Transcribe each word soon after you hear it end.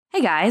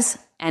Hey guys,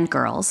 and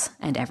girls,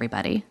 and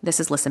everybody. This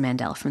is Lissa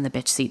Mandel from the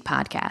Bitch Seat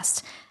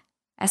Podcast.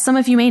 As some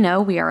of you may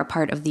know, we are a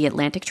part of the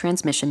Atlantic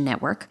Transmission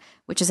Network,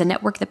 which is a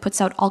network that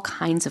puts out all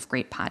kinds of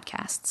great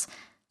podcasts.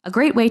 A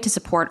great way to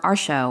support our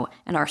show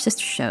and our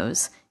sister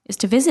shows is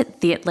to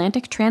visit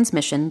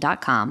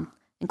theatlantictransmission.com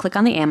and click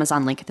on the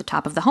Amazon link at the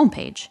top of the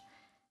homepage.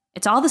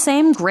 It's all the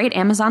same great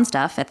Amazon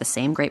stuff at the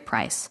same great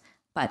price,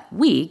 but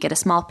we get a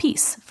small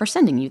piece for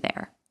sending you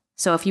there.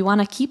 So if you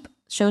want to keep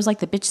shows like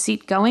the Bitch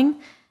Seat going,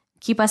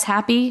 keep us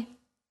happy,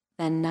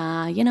 then,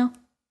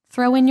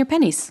 throw in your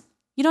pennies.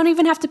 You don't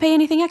even have to pay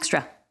anything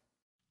extra.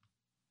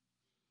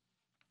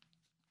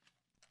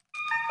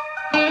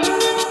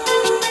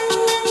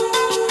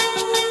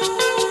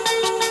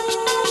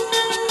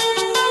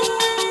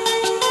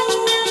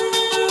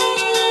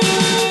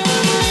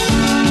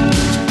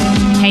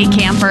 Hey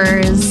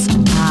campers,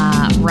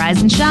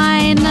 rise and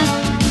shine.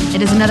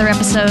 It is another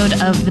episode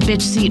of the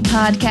Bitch Seat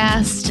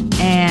Podcast,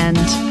 and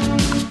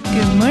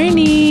good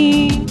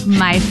morning.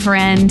 My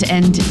friend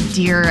and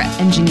dear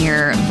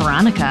engineer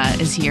Veronica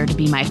is here to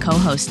be my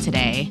co-host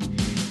today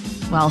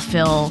while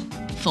Phil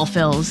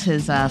fulfills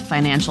his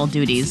financial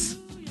duties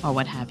or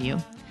what have you.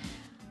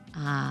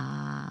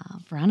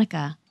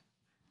 Veronica,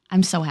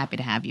 I'm so happy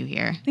to have you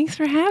here. Thanks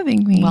for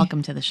having me.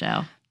 Welcome to the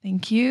show.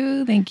 Thank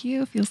you. Thank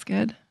you. Feels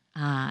good.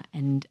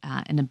 And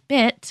in a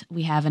bit,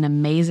 we have an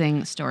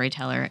amazing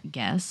storyteller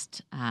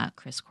guest,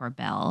 Chris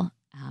Korbel.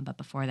 But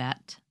before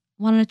that,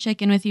 wanted to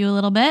check in with you a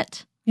little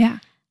bit. Yeah.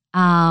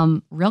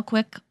 Real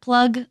quick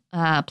plug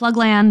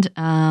land.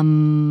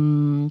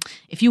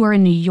 If you are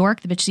in New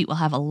York, the Bitch Seat will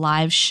have a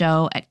live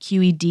show at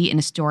QED in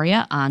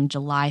Astoria on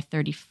July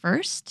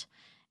 31st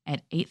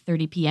at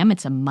 8:30 p.m.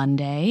 It's a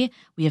Monday.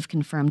 We have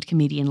confirmed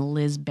comedian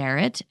Liz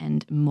Barrett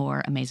and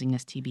more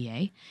amazingness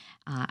TBA.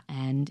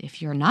 And if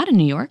you're not in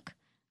New York,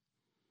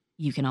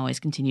 you can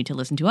always continue to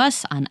listen to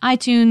us on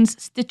iTunes,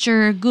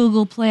 Stitcher,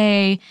 Google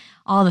Play,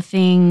 all the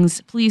things.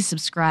 Please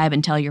subscribe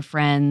and tell your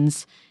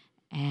friends.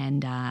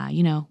 And,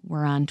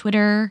 we're on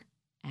Twitter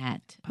at...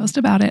 Post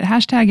about it.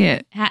 Hashtag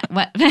it.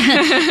 What?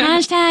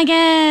 Hashtag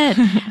it.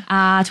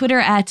 Twitter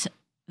at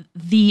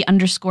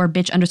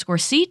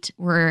 _bitch_seat.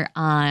 We're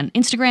on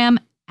Instagram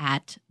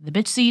at the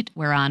bitch seat.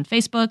 We're on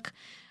Facebook.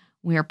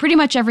 We're pretty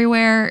much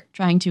everywhere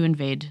trying to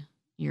invade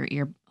your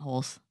ear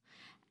holes.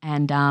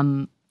 And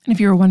if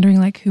you were wondering,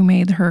 who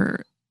made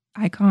her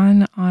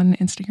icon on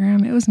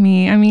Instagram, it was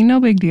me. I mean, no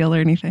big deal or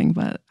anything,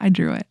 but I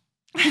drew it.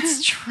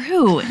 It's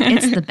true.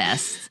 It's the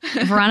best.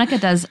 Veronica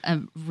does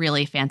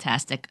really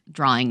fantastic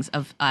drawings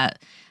of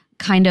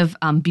kind of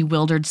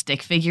bewildered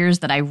stick figures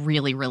that I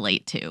really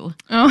relate to.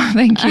 Oh,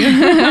 thank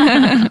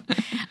you.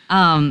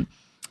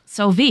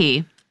 So,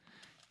 V.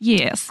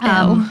 Yes.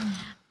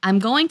 I'm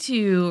going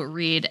to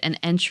read an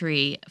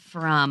entry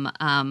from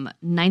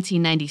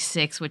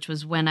 1996, which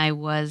was when I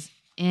was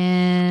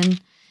in,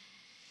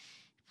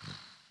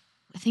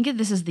 I think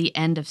this is the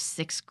end of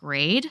 6th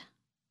grade.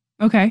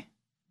 Okay.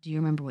 Do you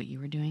remember what you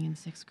were doing in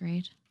 6th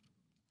grade?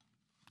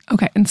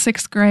 Okay. In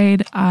 6th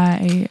grade,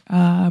 I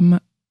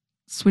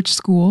switched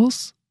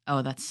schools.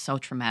 Oh, that's so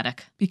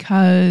traumatic.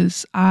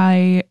 Because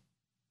I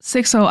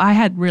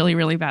had really,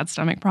 really bad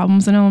stomach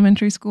problems in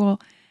elementary school.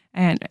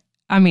 And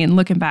I mean,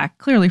 looking back,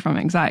 clearly from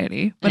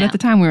anxiety. But at the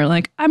time we were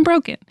like, I'm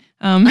broken.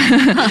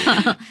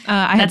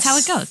 That's how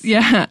it goes.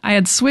 Yeah. I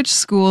had switched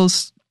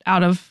schools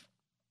out of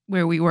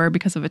where we were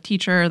because of a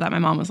teacher that my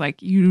mom was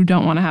like, you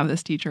don't want to have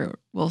this teacher.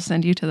 We'll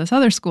send you to this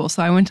other school.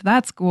 So I went to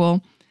that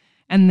school.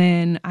 And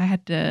then I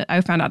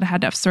found out I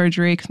had to have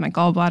surgery because my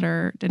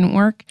gallbladder didn't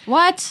work.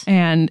 What?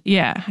 And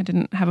yeah, I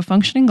didn't have a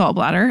functioning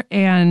gallbladder.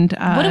 And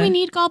what do we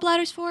need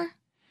gallbladders for?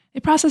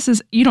 It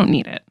processes, you don't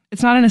need it.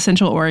 It's not an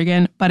essential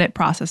organ, but it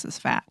processes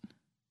fat.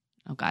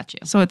 Oh, got you.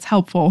 So it's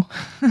helpful,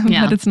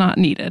 but it's not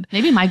needed.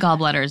 Maybe my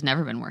gallbladder has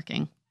never been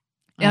working.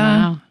 I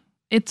don't know.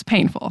 It's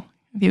painful.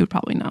 You would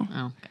probably know.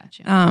 Oh, got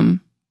you.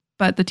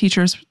 But the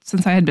teachers,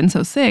 since I had been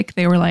so sick,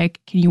 they were like,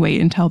 can you wait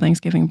until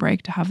Thanksgiving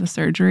break to have the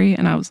surgery?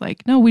 And I was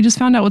like, no, we just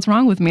found out what's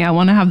wrong with me. I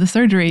want to have the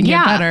surgery and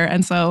get better.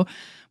 And so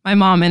my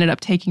mom ended up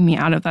taking me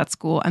out of that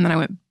school. And then I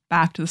went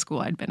back to the school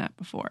I'd been at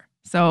before.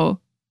 So,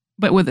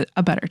 but with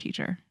a better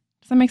teacher.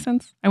 Does that make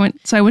sense? I went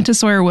to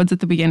Sawyer Woods at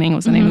the beginning,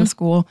 was the name of the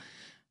school.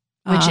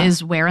 Which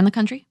is where in the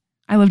country?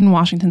 I lived in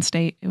Washington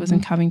State. It was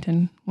in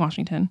Covington,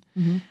 Washington.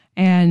 Mm-hmm.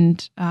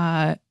 And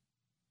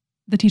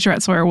the teacher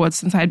at Sawyer Woods,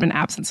 since I had been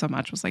absent so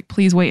much, was like,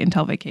 please wait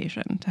until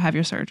vacation to have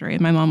your surgery.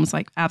 And my mom was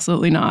like,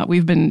 absolutely not.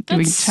 We've been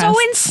doing tests. That's so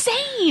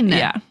insane.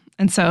 Yeah.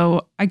 And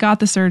so I got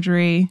the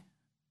surgery.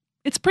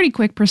 It's a pretty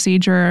quick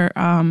procedure.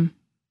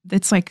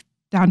 It's like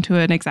down to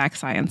an exact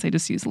science. They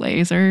just use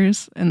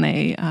lasers and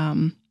they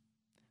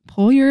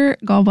pull your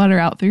gallbladder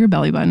out through your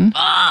belly button.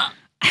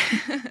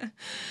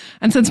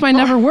 And since mine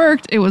never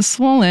worked, it was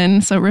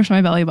swollen, so it ripped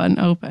my belly button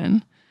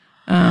open.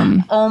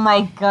 Oh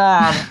my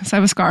God. So I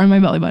have a scar on my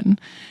belly button.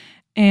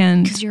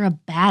 And because you're a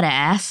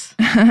badass.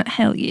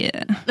 Hell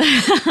yeah.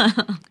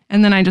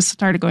 And then I just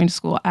started going to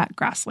school at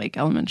Grass Lake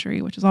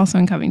Elementary, which is also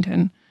in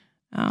Covington.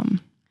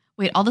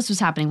 Wait, all this was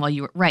happening while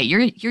you were right.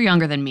 You're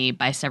younger than me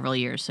by several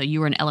years, so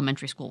you were in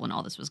elementary school when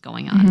all this was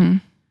going on. Mm-hmm.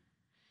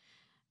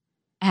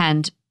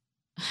 And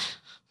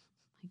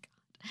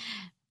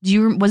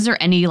was there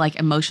any like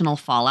emotional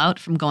fallout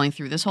from going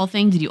through this whole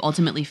thing? Did you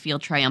ultimately feel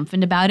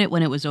triumphant about it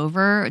when it was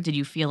over? Did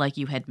you feel like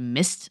you had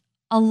missed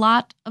a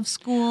lot of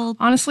school?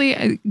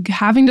 Honestly,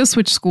 having to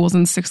switch schools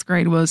in 6th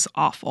grade was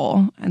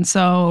awful. And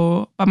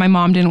so, but my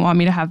mom didn't want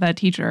me to have that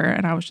teacher.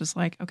 And I was just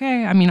like,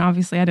 okay. I mean,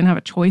 obviously I didn't have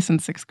a choice in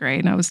 6th grade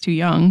and I was too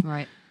young.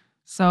 Right.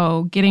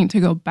 So getting to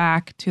go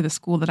back to the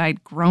school that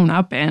I'd grown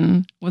up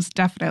in was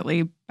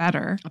definitely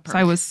better. So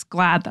I was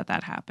glad that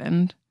that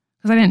happened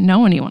because I didn't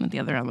know anyone at the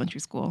other elementary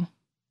school.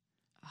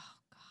 Oh,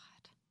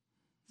 God.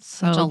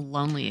 Such a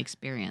lonely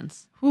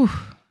experience. Whew,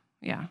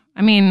 yeah.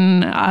 I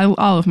mean,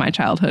 all of my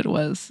childhood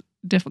was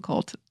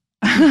difficult,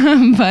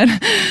 but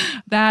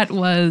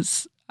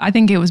I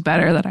think it was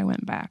better that I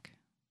went back.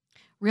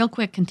 Real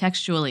quick,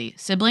 contextually,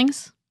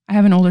 siblings? I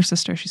have an older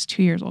sister. She's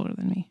 2 years older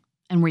than me.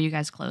 And were you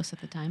guys close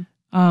at the time?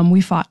 We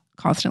fought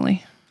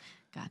constantly.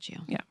 Got you.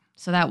 Yeah.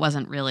 So that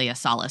wasn't really a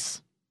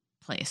solace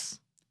place.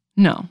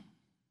 No.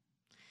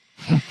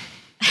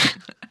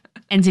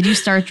 And did you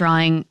start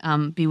drawing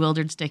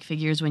bewildered stick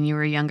figures when you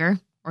were younger?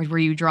 Or were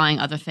you drawing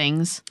other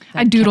things?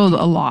 I doodled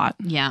a lot.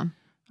 Yeah.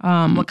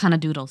 What kind of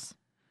doodles?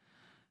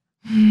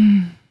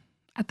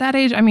 At that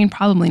age, I mean,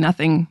 probably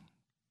nothing.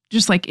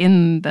 Just like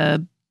in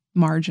the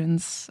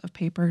margins of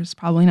papers,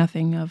 probably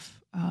nothing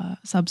of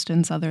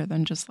substance other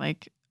than just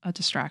like a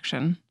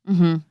distraction.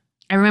 Mm-hmm.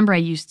 I remember I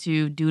used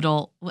to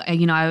doodle,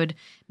 I would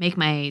make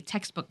my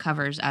textbook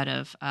covers out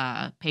of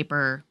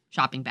paper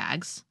shopping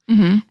bags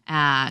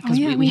because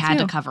we had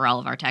to cover all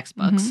of our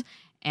textbooks. Mm-hmm.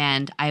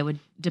 And I would,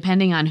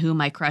 depending on who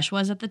my crush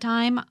was at the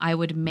time, I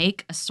would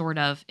make a sort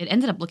of, it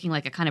ended up looking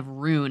like a kind of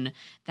rune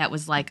that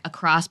was like a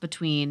cross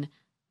between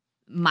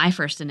my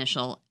first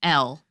initial,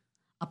 L,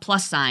 a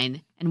plus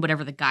sign, and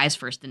whatever the guy's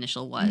first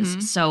initial was.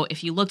 Mm-hmm. So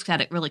if you looked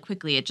at it really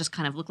quickly, it just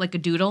kind of looked like a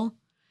doodle.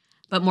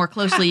 But more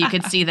closely, you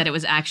could see that it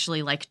was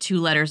actually like 2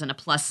 letters and a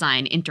plus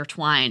sign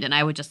intertwined. And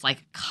I would just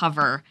like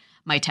cover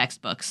my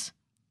textbooks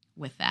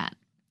with that.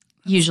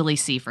 Usually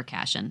C for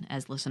Cashin.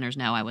 As listeners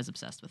know, I was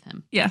obsessed with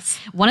him. Yes.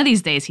 One of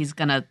these days, he's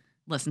going to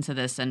listen to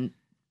this and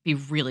be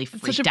really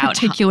freaked out.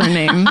 Such a particular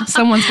name.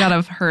 Someone's got to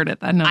have heard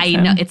it that knows I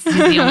him. know. He's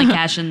the only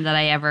Cashin that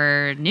I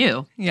ever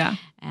knew. Yeah.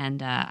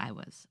 And I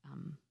was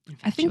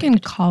I think in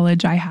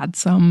college, I had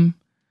some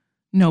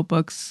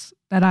notebooks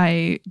that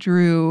I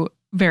drew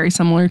very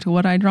similar to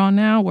what I draw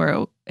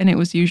now, and it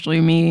was usually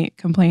me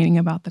complaining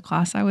about the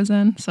class I was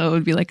in. So it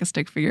would be like a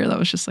stick figure that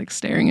was just like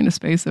staring into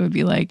space. It would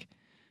be like,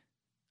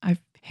 I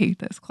hate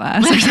this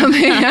class or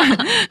something.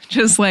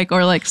 Just like,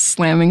 or like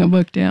slamming a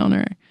book down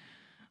or.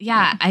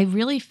 Yeah, I've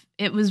been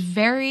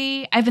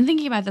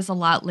thinking about this a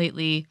lot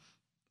lately.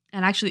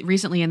 And actually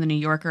recently in the New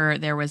Yorker,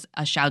 there was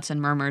a shouts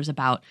and murmurs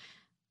about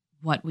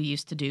what we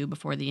used to do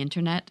before the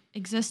internet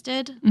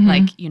existed. Mm-hmm.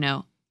 Like,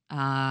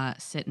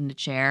 sit in a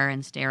chair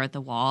and stare at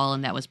the wall,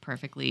 and that was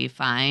perfectly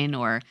fine,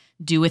 or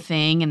do a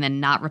thing and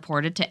then not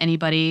report it to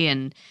anybody.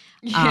 And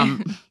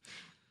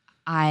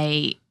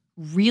I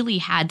really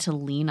had to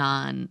lean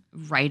on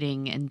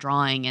writing and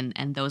drawing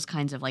and those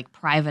kinds of like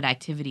private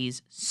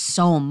activities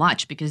so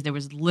much because there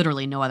was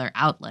literally no other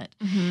outlet.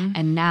 Mm-hmm.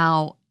 And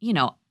now,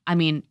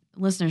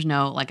 listeners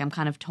know, like, I'm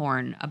kind of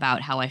torn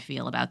about how I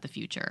feel about the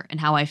future and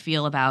how I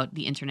feel about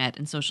the internet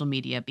and social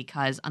media,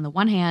 because on the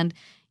one hand,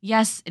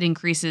 yes, it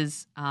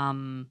increases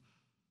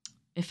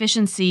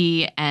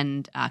efficiency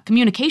and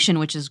communication,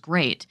 which is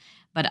great.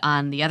 But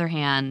on the other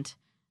hand,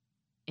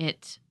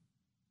 it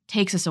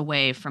takes us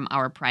away from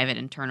our private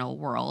internal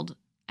world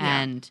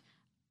and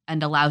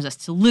allows us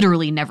to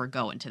literally never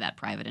go into that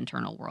private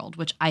internal world,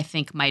 which I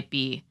think might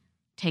be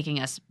taking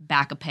us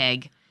back a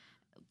peg,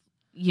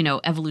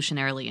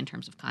 evolutionarily in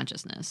terms of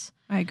consciousness.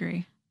 I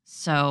agree.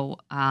 So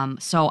I'm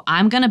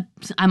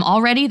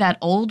already that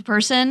old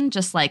person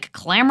just like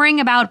clamoring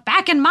about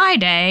back in my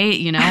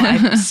day,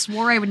 I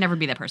swore I would never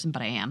be that person,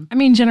 but I am. I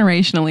mean,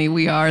 generationally,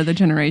 we are the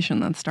generation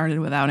that started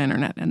without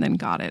internet and then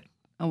got it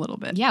a little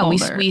bit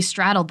older. we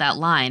straddled that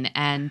line,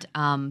 and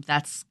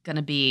that's going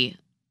to be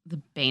the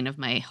bane of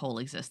my whole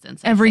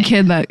existence. Every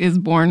kid that is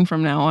born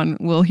from now on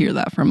will hear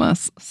that from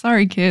us.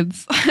 Sorry,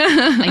 kids.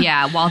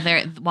 Yeah,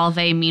 while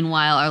they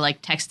meanwhile are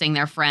like texting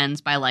their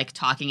friends by like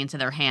talking into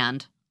their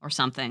hand or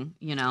something,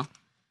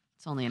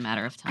 it's only a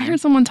matter of time. I heard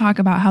someone talk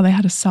about how they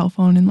had a cell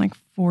phone in like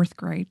 4th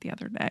grade the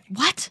other day.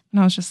 What? And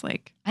I was just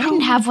like, I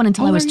didn't have one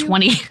until I was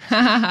 20.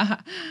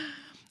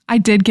 I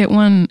did get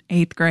one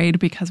 8th grade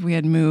because we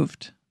had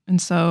moved.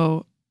 And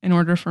so in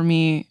order for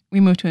me, we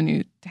moved to a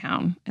new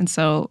town. And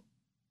so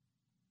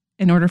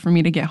in order for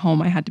me to get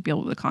home, I had to be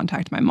able to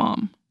contact my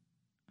mom.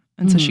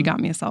 And so she got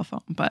me a cell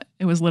phone. But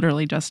it was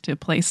literally just to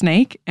play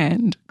Snake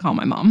and call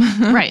my mom.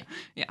 Right.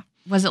 Yeah.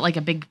 Was it like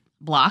a big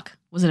block?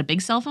 Was it a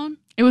big cell phone?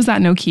 It was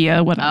that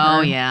Nokia, whatever.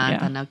 Oh, yeah.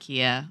 The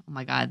Nokia. Oh,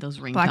 my God. Those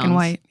ringtones. Black and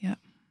white. Yeah.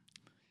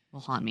 Will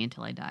haunt me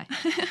until I die.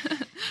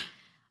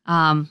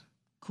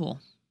 Cool.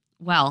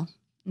 Well,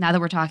 now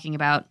that we're talking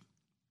about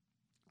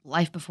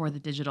life before the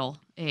digital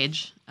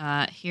age.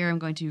 Here I'm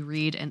going to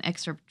read an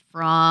excerpt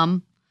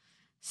from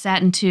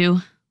Satin 2,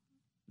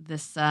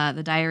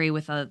 the diary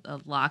with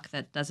a lock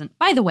that doesn't...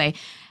 By the way,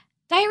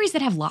 diaries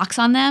that have locks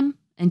on them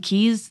and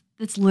keys,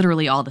 it's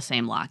literally all the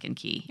same lock and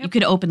key. Yep. You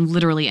could open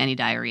literally any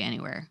diary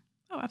anywhere.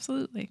 Oh,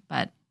 absolutely.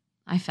 But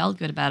I felt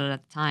good about it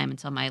at the time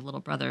until my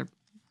little brother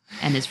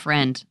and his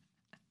friend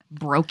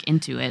broke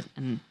into it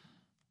and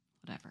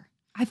whatever.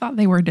 I thought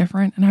they were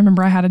different. And I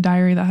remember I had a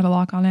diary that had a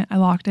lock on it. I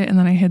locked it and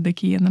then I hid the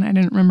key and then I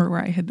didn't remember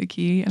where I hid the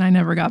key and I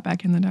never got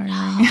back in the diary.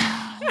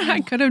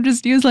 I could have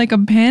just used like a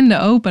pen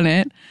to open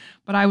it.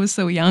 But I was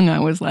so young, I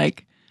was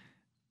like,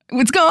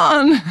 it's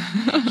gone.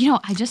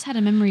 I just had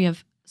a memory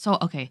of,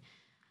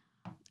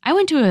 I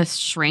went to a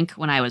shrink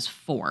when I was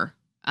 4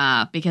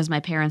 because my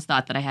parents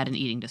thought that I had an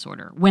eating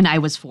disorder. When I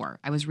was 4,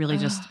 I was really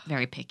just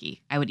very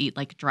picky. I would eat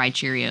like dry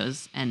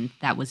Cheerios and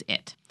that was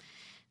it.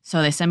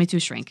 So they sent me to a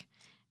shrink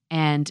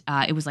and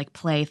it was like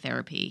play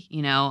therapy.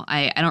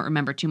 I don't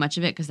remember too much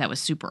of it because that was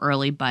super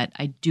early, but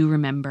I do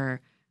remember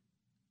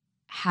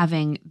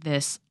having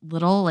this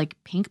little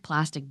like pink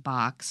plastic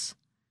box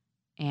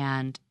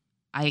and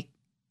I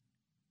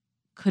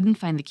couldn't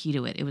find the key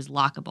to it. It was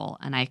lockable,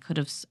 and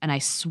I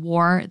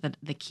swore that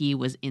the key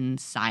was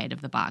inside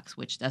of the box,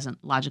 which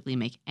doesn't logically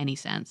make any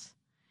sense.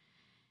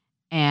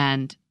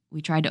 And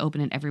we tried to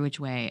open it every which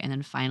way, and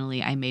then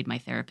finally I made my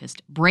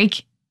therapist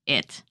break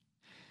it,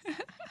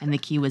 and the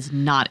key was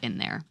not in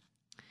there.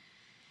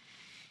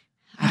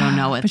 I don't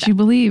know what. But you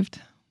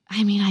believed.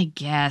 I mean, I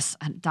guess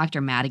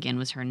Dr. Madigan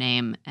was her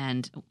name,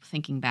 and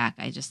thinking back,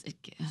 it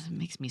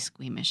makes me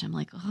squeamish. I'm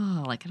like,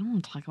 I don't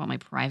want to talk about my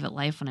private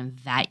life when I'm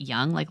that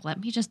young. Like,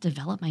 let me just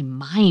develop my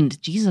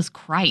mind. Jesus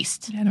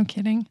Christ. Yeah, no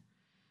kidding.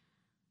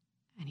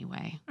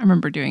 Anyway. I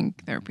remember doing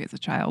therapy as a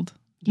child.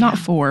 Yeah. Not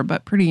 4,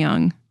 but pretty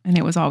young, and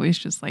it was always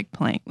just like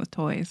playing with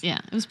toys.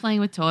 Yeah, it was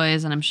playing with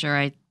toys, and I'm sure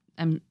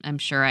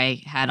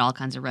I had all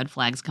kinds of red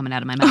flags coming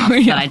out of my mouth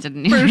that I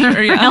didn't even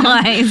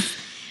realize.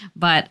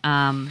 But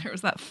there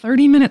was that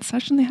 30-minute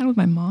session they had with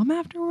my mom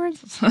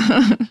afterwards.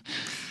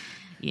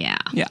 Yeah.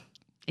 Yeah.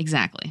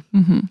 Exactly.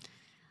 Mm-hmm.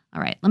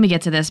 All right. Let me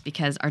get to this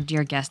because our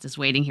dear guest is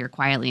waiting here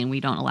quietly and we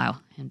don't allow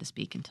him to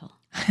speak until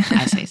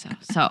I say so.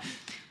 So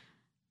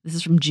this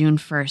is from June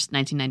 1st,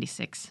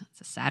 1996.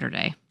 It's a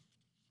Saturday.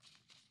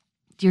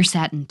 Dear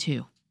Satin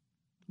 2.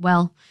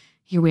 Well,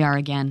 here we are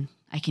again.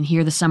 I can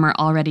hear the summer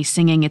already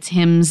singing its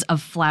hymns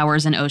of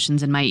flowers and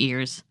oceans in my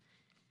ears.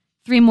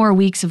 3 more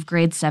weeks of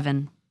grade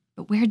 7.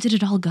 But where did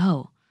it all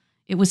go?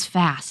 It was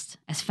fast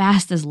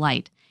as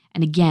light,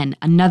 and again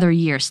another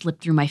year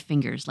slipped through my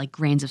fingers like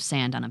grains of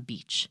sand on a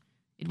beach.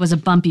 It was a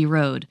bumpy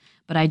road,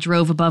 but I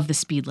drove above the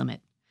speed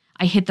limit.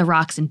 I hit the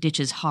rocks and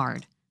ditches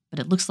hard, but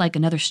it looks like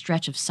another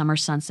stretch of summer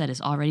sunset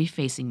is already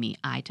facing me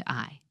eye to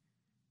eye.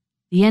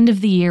 The end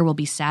of the year will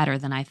be sadder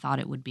than I thought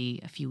it would be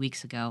a few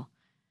weeks ago.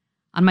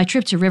 On my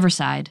trip to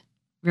Riverside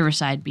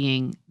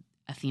being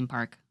a theme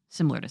park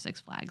similar to Six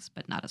Flags,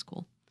 but not as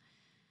cool.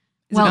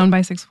 Is it owned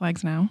by Six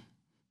Flags now?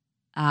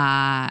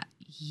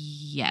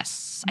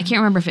 Yes. I can't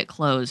remember if it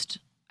closed.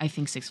 I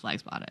think Six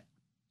Flags bought it.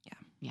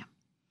 Yeah.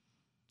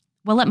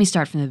 Well, let me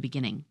start from the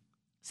beginning.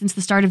 Since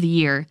the start of the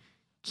year,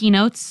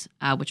 Keynotes,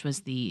 which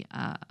was the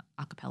a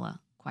cappella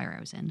choir I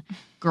was in,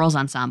 Girls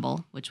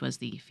Ensemble, which was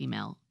the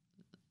female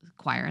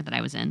choir that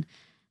I was in,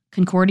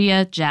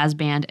 Concordia, Jazz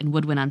Band, and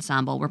Woodwind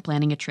Ensemble were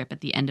planning a trip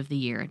at the end of the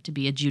year to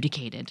be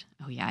adjudicated.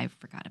 Oh yeah, I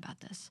forgot about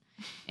this.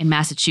 In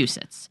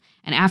Massachusetts,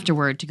 and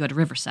afterward to go to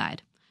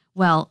Riverside.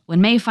 Well,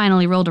 when May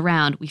finally rolled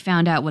around, we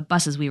found out what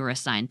buses we were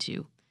assigned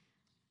to.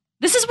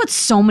 This is what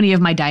so many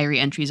of my diary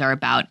entries are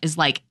about, is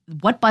like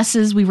what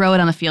buses we rode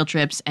on the field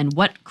trips and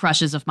what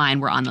crushes of mine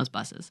were on those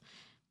buses.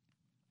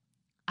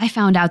 I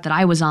found out that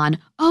I was on,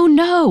 oh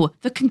no,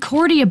 the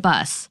Concordia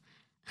bus.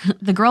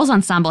 The girls'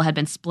 ensemble had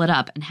been split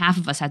up and half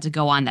of us had to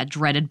go on that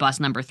dreaded bus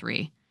number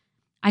 3.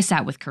 I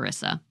sat with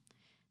Carissa.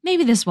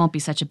 Maybe this won't be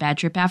such a bad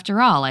trip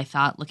after all, I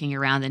thought, looking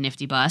around the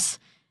nifty bus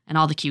and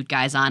all the cute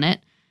guys on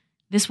it.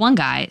 This one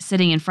guy,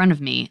 sitting in front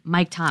of me,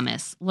 Mike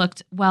Thomas,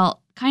 looked, well,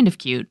 kind of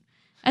cute.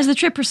 As the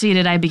trip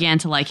proceeded, I began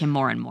to like him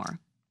more and more.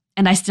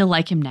 And I still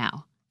like him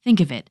now. Think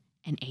of it,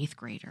 an 8th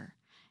grader.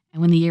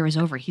 And when the year is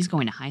over, he's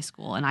going to high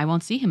school, and I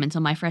won't see him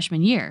until my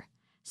freshman year.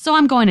 So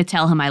I'm going to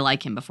tell him I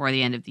like him before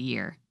the end of the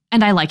year.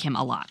 And I like him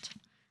a lot.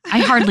 I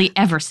hardly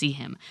ever see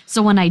him.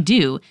 So when I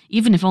do,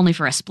 even if only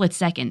for a split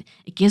second,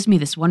 it gives me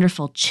this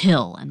wonderful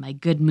chill, and my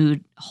good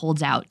mood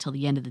holds out till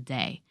the end of the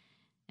day.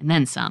 And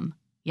then some.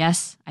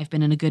 Yes, I've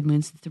been in a good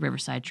mood since the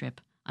Riverside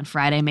trip, on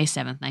Friday, May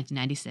 7th,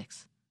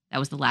 1996. That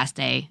was the last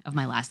day of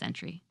my last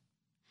entry.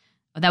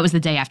 That was the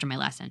day after my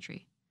last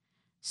entry.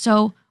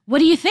 So, what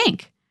do you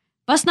think?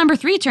 Bus number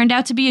 3 turned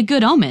out to be a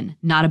good omen,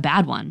 not a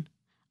bad one.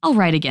 I'll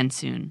write again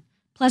soon.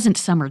 Pleasant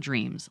summer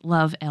dreams.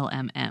 Love,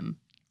 LMM.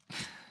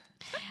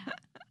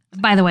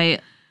 By the way,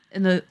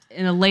 in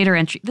a later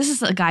entry, this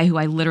is a guy who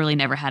I literally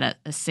never had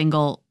a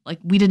single, like,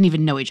 we didn't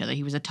even know each other.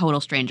 He was a total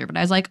stranger, but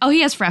I was like, oh,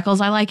 he has freckles.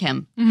 I like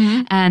him.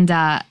 Mm-hmm. And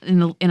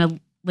in a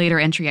later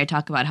entry, I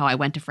talk about how I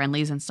went to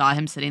Friendly's and saw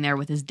him sitting there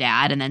with his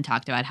dad and then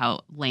talked about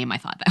how lame I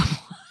thought that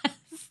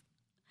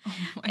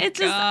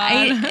It's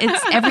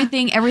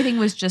everything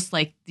was just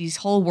like these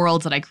whole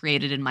worlds that I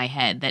created in my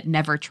head that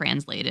never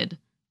translated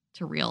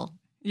to real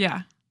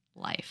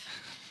life.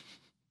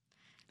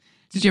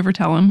 Did you ever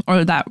tell him,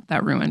 or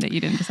that ruined it?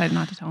 You didn't decide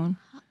not to tell him?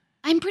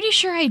 I'm pretty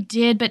sure I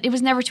did, but it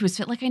was never to his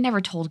fit. Like I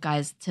never told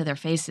guys to their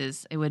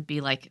faces. It would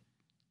be like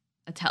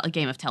a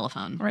game of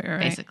telephone, right.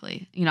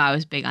 Basically. You know, I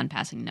was big on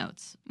passing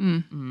notes.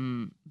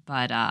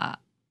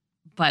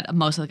 But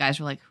most of the guys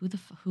were like,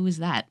 who is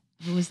that?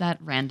 Who is that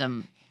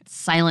random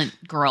silent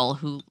girl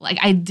who, like,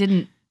 I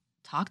didn't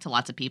talk to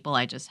lots of people.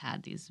 I just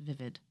had these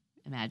vivid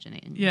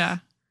imaginations. Yeah.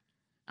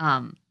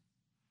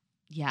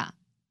 Yeah.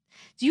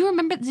 Do you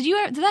remember,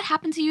 did that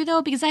happen to you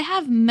though? Because I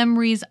have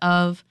memories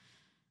of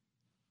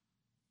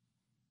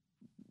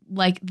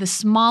like the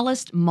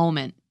smallest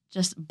moment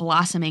just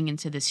blossoming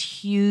into this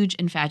huge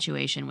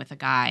infatuation with a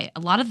guy. A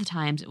lot of the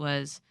times it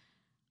was,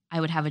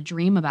 I would have a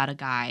dream about a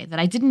guy that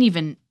I didn't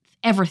even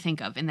ever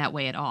think of in that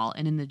way at all.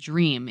 And in the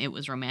dream, it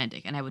was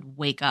romantic. And I would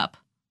wake up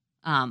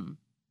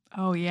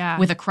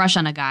with a crush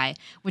on a guy,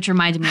 which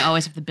reminded me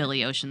always of the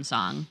Billy Ocean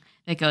song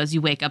that goes, you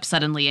wake up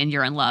suddenly and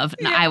you're in love.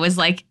 And I was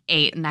like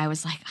 8 and I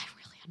was like, I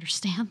really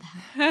understand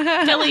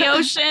that. Billy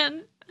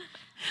Ocean.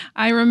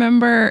 I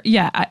remember,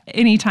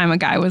 anytime a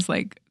guy was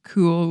like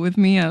cool with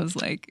me, I was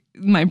like,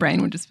 my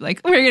brain would just be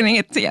like, we're going to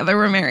get together.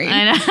 We're married.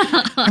 I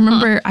know. I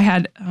remember I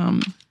had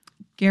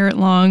Garrett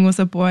Long was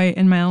a boy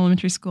in my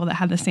elementary school that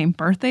had the same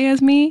birthday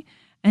as me.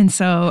 And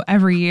so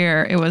every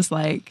year it was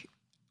like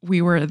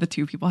we were the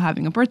two people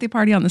having a birthday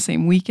party on the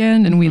same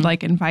weekend. And we'd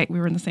like we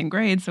were in the same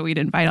grade. So we'd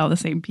invite all the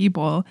same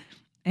people.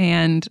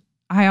 And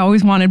I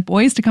always wanted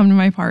boys to come to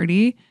my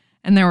party.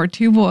 And there were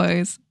 2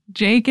 boys,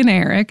 Jake and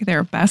Eric. They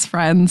were best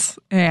friends.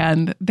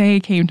 And they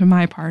came to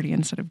my party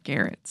instead of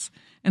Garrett's.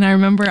 And I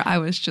remember I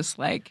was just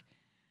like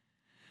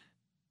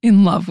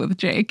in love with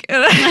Jake.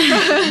 And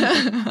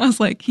I was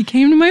like, he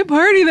came to my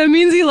party. That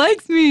means he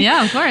likes me.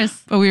 Yeah, of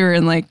course. But we were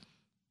in like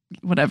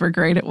whatever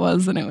grade it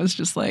was. And it was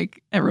just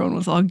like everyone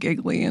was all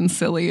giggly and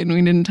silly. And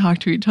we didn't talk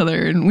to each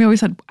other. And I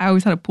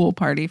always had a pool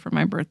party for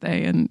my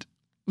birthday. And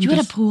you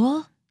had a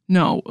pool?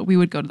 No, we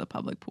would go to the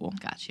public pool.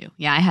 Got you.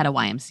 Yeah, I had a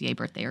YMCA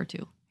birthday or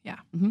 2. Yeah.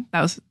 Mm-hmm.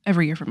 That was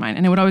every year for mine.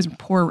 And it would always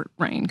pour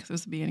rain because it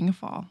was the beginning of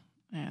fall.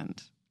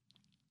 And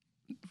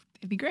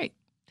it'd be great.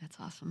 That's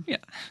awesome.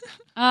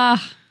 Yeah.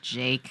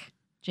 Jake.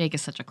 Jake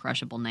is such a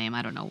crushable name.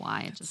 I don't know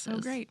why. It just so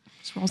is. Great.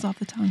 Just rolls off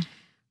the tongue.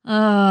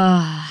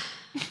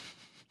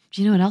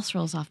 Do you know what else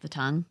rolls off the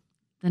tongue?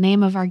 The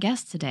name of our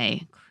guest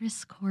today,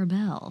 Chris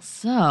Korbel.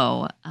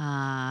 So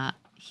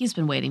he's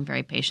been waiting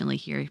very patiently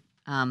here,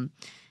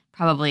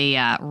 probably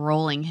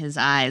rolling his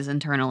eyes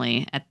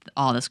internally at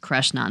all this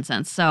crush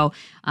nonsense. So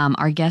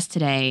our guest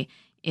today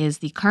is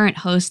the current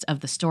host of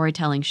the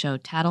storytelling show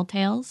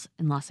Tattletales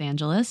in Los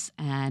Angeles,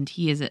 and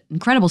he is an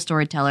incredible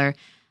storyteller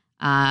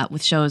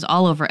with shows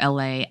all over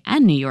LA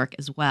and New York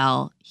as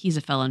well. He's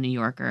a fellow New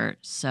Yorker,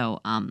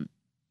 so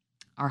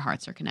our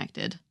hearts are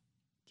connected.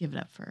 Give it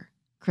up for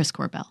Chris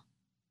Korbel.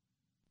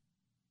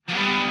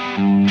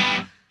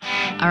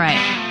 All right.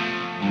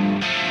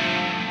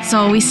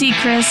 So we see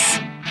Chris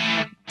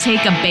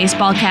take a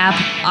baseball cap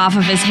off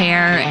of his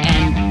hair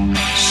and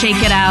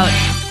shake it out.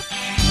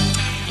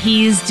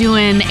 He's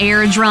doing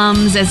air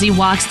drums as he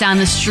walks down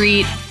the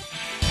street.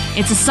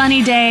 It's a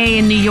sunny day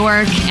in New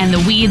York, and the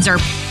weeds are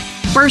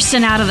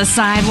bursting out of the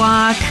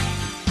sidewalk.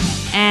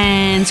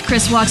 And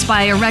Chris walks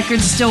by a record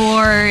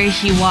store.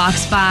 He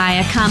walks by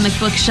a comic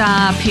book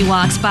shop. He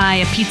walks by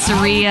a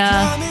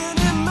pizzeria.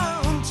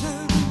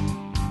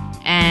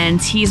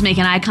 And he's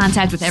making eye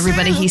contact with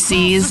everybody he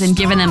sees and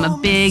giving them a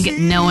big,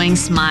 knowing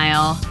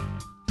smile.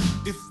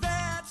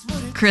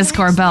 Chris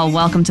Korbel,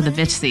 welcome to the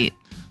Bitch Seat.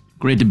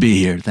 Great to be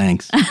here,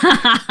 thanks.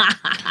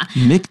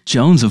 Mick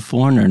Jones of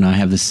Foreigner and I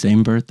have the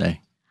same birthday.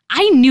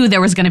 I knew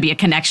there was going to be a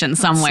connection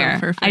somewhere.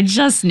 So perfect. I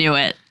just knew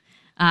it.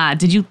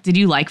 Did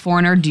you like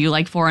Foreigner? Do you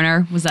like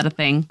Foreigner? Was that a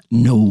thing?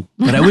 No,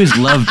 but I always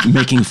loved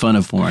making fun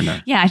of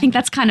Foreigner. Yeah, I think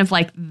that's kind of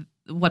like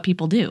what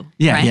people do.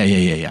 Yeah, right?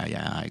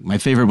 yeah. My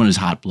favorite one is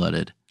Hot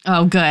Blooded.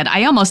 Oh, good.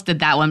 I almost did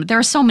that one, but there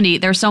are so many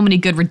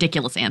good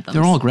ridiculous anthems.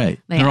 They're all great.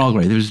 They're all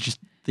great.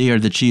 They are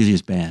the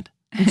cheesiest band.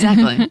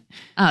 Exactly.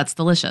 Oh, it's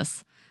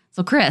delicious.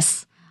 So,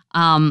 Chris,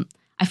 I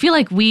feel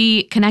like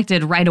we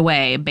connected right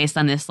away based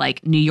on this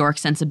like New York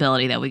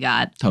sensibility that we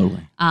got.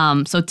 Totally.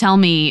 So tell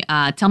me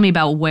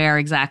about where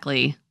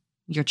exactly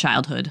your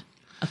childhood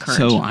occurred.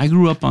 So I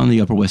grew up on the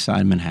Upper West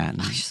Side of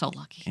Manhattan. Oh, you're so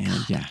lucky. And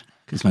God. yeah,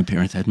 because my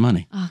parents had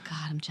money. Oh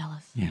God, I'm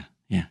jealous. Yeah.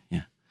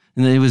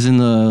 And it was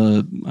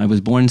I was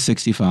born in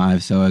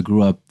 65, so I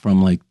grew up from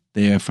the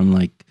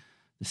 60s,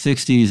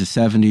 the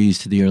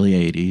 70s to the early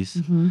 80s.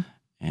 Mm-hmm.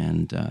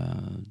 And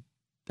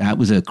that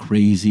was a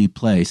crazy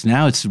place.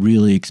 Now it's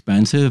really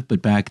expensive,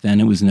 but back then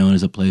it was known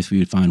as a place where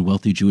you'd find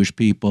wealthy Jewish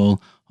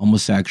people,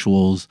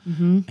 homosexuals,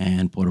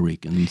 and Puerto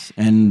Ricans,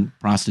 and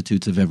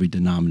prostitutes of every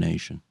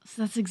denomination.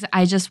 So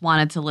I just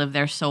wanted to live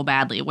there so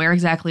badly. Where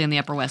exactly on the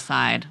Upper West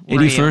Side?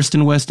 81st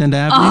and West End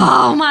Avenue.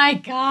 Oh my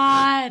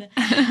God.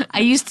 I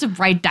used to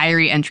write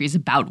diary entries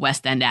about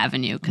West End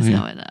Avenue because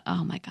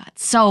oh my God.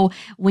 So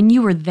when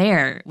you were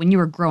there, when you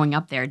were growing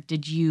up there,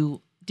 did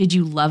you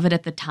love it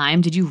at the time?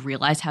 Did you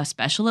realize how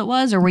special it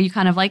was? Or were you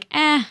kind of like,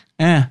 eh?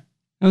 It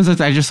was like,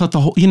 I just thought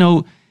the whole,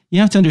 you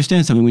have to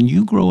understand something. When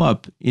you grow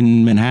up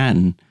in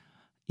Manhattan,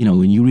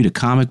 when you read a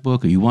comic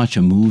book or you watch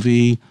a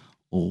movie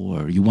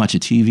or you watch a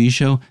TV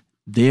show,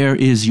 there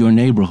is your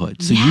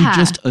neighborhood. So you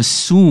just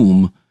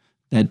assume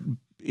that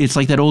it's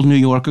like that old New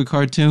Yorker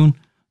cartoon.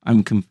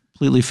 I'm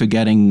completely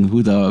forgetting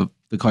who the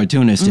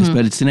cartoonist is,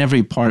 but it's in every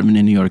apartment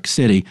in New York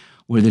City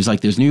where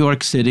there's New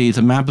York City. It's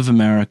a map of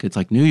America. It's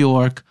like New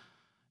York,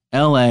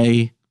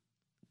 L.A.,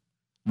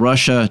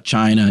 Russia,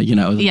 China,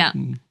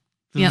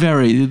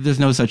 there's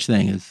no such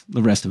thing as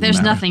the rest of America.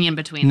 There's nothing in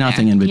between.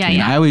 Nothing in between.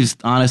 Yeah. I always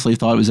honestly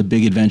thought it was a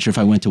big adventure if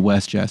I went to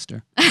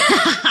Westchester.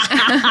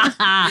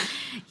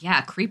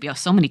 Yeah, creepy. Oh,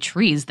 so many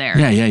trees there.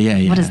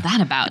 Yeah. What is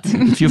that about?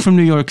 If you're from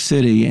New York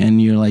City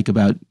and you're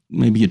about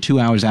maybe 2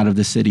 hours out of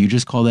the city, you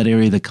just call that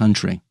area the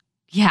country.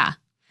 Yeah.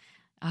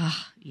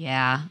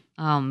 Yeah.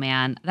 Oh,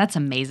 man. That's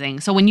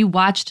amazing. So when you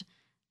watched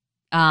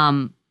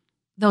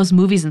those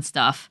movies and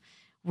stuff,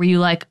 were you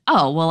like,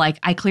 oh, well,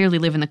 I clearly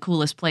live in the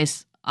coolest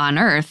place on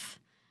earth?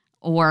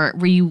 Or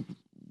were you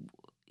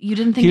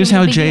didn't think Here's it was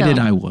how a big jaded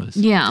deal? I was.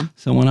 Yeah.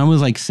 So when I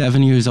was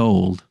 7 years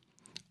old,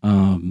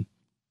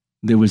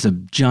 there was a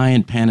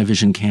giant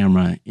Panavision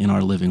camera in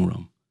our living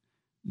room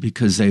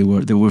because they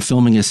were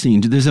filming a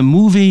scene. There's a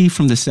movie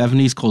from the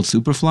 70s called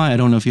Superfly. I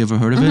don't know if you ever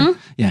heard of it.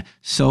 Yeah.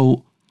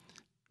 So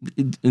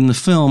in the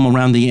film,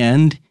 around the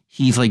end,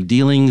 he's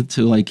dealing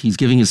to he's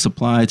giving his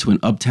supply to an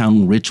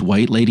uptown rich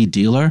white lady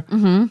dealer.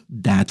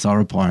 That's our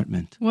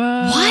apartment. Whoa.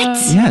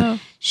 What? Yeah.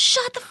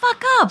 Shut the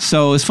fuck up.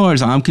 So as far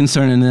as I'm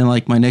concerned, and then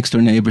my next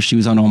door neighbor, she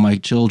was on All My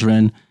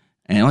Children,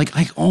 and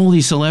all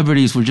these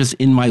celebrities were just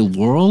in my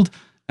world.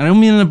 And I don't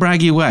mean in a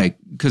braggy way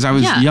because I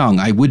was young.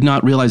 I would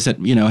not realize that,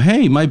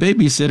 hey, my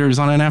babysitter is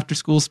on an after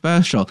school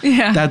special.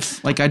 Yeah.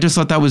 That's I just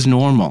thought that was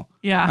normal.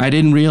 Yeah. I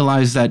didn't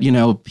realize that,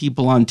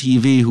 people on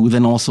TV who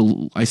then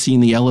also I see in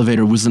the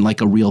elevator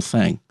wasn't a real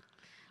thing.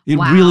 It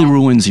really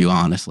ruins you,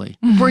 honestly.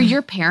 Were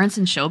your parents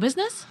in show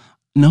business?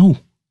 No.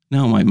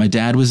 My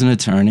dad was an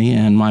attorney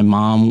and my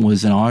mom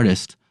was an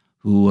artist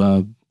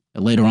who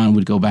later on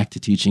would go back to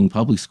teaching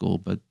public school.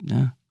 But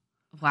yeah.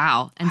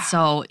 Wow. And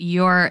so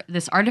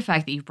this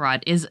artifact that you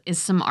brought is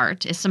some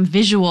art, is some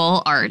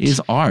visual art.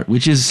 Is art,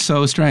 which is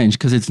so strange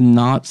because it's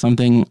not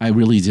something I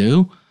really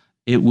do.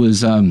 It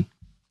was a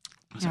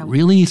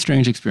really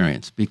strange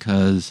experience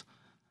because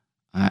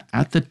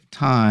at the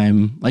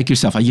time, like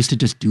yourself, I used to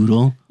just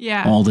doodle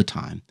all the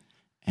time.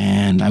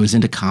 And I was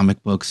into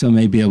comic books, so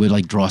maybe I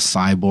would draw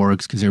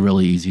cyborgs because they're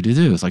really easy to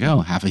do. It's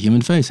half a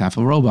human face, half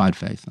a robot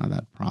face. Not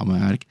that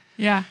problematic.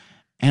 Yeah.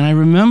 And I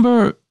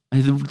remember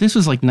this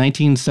was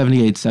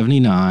 1978,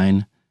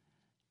 79,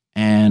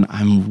 and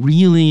I'm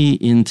really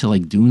into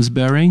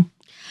Doonesbury.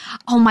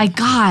 Oh my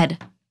God.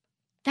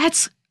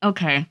 That's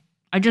okay.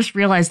 I just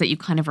realized that you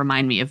kind of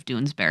remind me of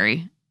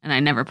Doonesbury, and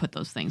I never put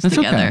those things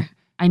together. Okay.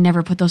 I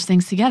never put those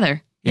things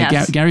together. Yeah,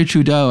 yes. Gary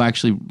Trudeau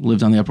actually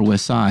lived on the Upper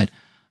West Side,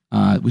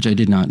 which I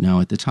did not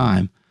know at the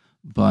time.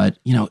 But,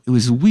 it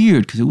was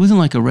weird because it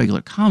wasn't a regular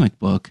comic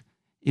book.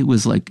 It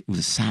was a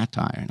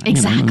satire.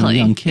 Exactly. I'm a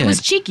young kid. It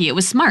was cheeky. It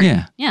was smart.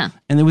 Yeah.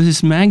 And there was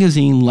this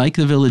magazine like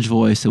The Village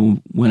Voice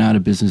that went out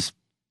of business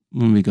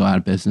when we go out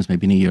of business,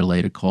 maybe a year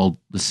later, called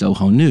the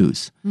Soho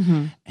News.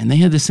 And they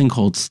had this thing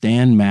called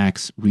Stan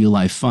Mack's Real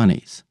Life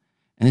Funnies.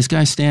 And this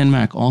guy, Stan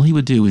Mack, all he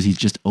would do is he'd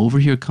just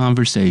overhear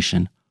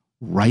conversation,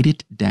 write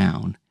it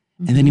down,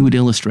 and then he would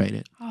illustrate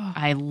it.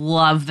 I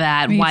love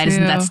that. Why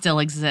doesn't that still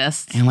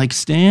exist? And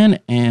Stan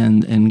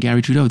and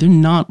Gary Trudeau, they're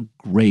not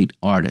great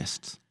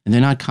artists. And they're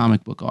not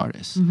comic book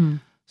artists.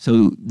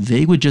 So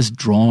they would just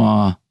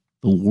draw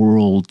the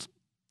world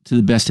to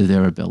the best of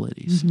their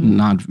abilities.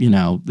 Not,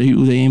 they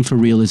aim for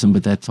realism,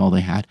 but that's all they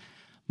had.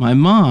 My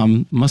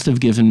mom must have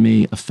given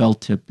me a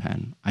felt tip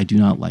pen. I do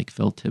not like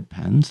felt tip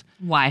pens.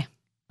 Why?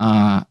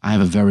 I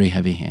have a very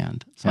heavy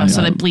hand. So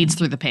that bleeds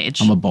through the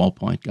page. I'm a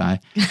ballpoint guy.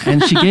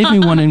 And she gave me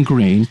one in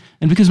green.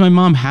 And because my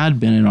mom had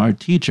been an art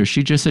teacher,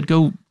 she just said,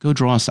 go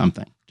draw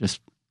something.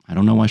 I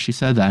don't know why she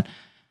said that.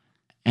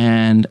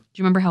 And do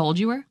you remember how old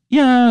you were?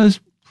 Yeah, I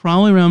was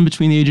probably around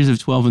between the ages of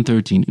 12 and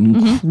 13. An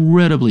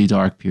incredibly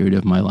dark period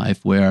of my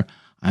life where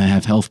I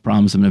have health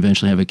problems. I'm going to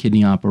eventually have a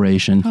kidney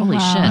operation. Holy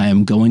shit. I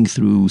am going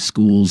through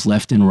schools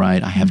left and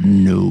right. I have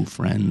no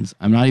friends.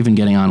 I'm not even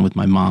getting on with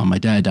my mom. My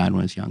dad died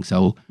when I was young.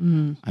 So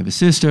I have a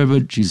sister,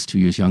 but she's 2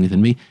 years younger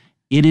than me.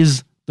 It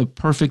is the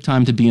perfect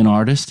time to be an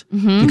artist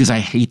because I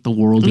hate the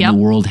world and the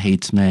world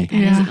hates me.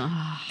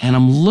 And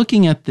I'm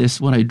looking at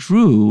this, what I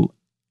drew,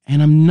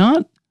 and I'm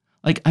not...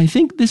 I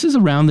think this is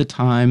around the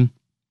time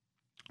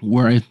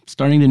where I'm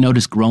starting to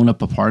notice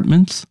grown-up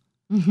apartments.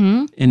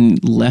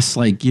 And less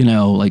like,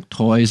 like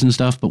toys and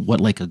stuff, but what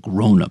like a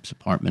grown-up's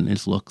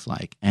apartment looks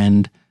like.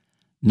 And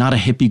not a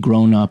hippie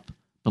grown-up,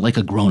 but like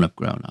a grown-up.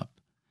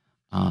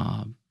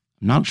 I'm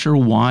not sure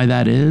why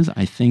that is.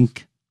 I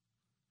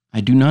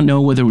do not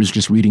know whether it was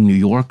just reading New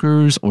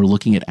Yorkers or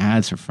looking at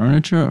ads for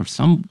furniture or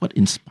what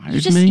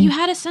inspired me. You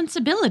had a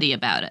sensibility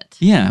about it.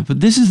 Yeah,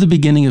 but this is the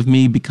beginning of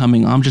me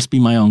becoming, I'll just be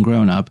my own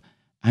grown-up.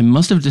 I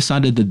must have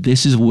decided that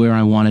this is where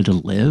I wanted to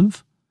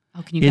live.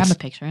 Oh, can you grab a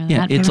picture of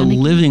that? Yeah, it's a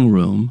living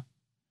room,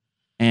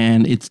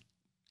 and it's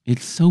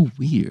so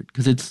weird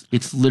because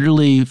it's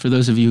literally, for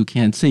those of you who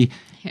can't see,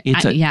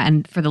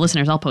 and for the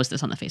listeners, I'll post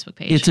this on the Facebook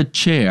page. It's a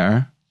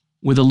chair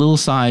with a little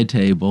side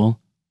table,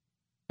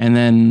 and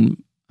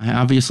then I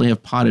obviously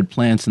have potted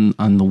plants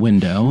on the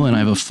window, and I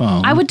have a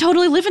phone. I would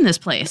totally live in this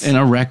place. And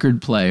a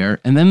record player.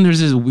 And then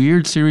there's this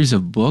weird series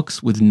of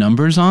books with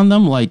numbers on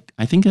them. Like,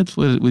 I think that's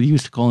what we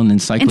used to call an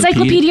encyclopedia.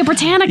 Encyclopedia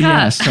Britannica.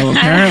 Yeah, so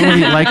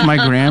apparently, like my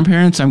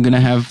grandparents, I'm going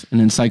to have an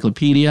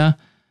encyclopedia,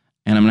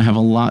 and I'm going to have a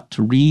lot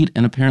to read.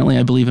 And apparently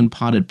I believe in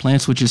potted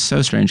plants, which is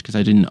so strange because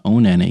I didn't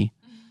own any.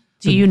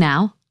 Do you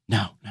now?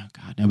 No,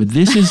 God, no. But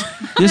this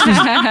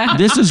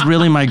is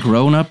really my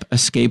grown-up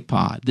escape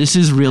pod. This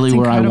is really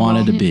where I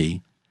wanted to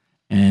be.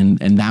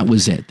 And that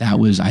was it.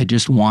 I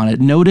just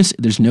wanted, notice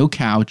there's no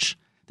couch.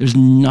 There's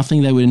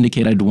nothing that would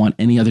indicate I'd want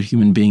any other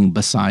human being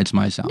besides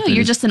myself. No,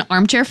 you're just an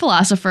armchair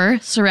philosopher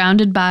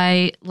surrounded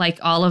by like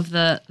all of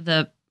the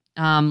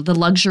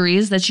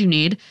luxuries that you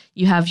need.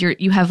 You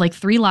have like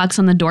 3 locks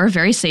on the door,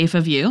 very safe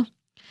of you.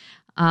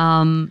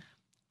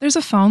 There's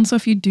a phone, so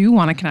if you do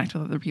want to connect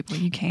with other people,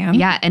 you can.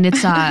 Yeah, and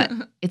it's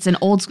an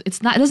old. It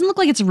doesn't look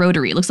like it's a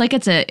rotary. It looks like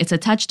it's a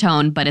touch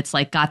tone, but it's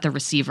like got the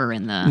receiver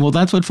in the. Well,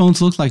 that's what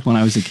phones looked like when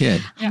I was a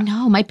kid. I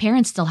know. My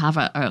parents still have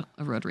a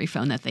rotary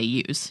phone that they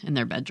use in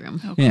their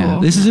bedroom. Oh, cool. Yeah,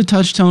 this is a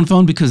touch tone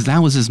phone because that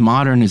was as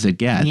modern as it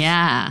gets.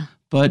 Yeah.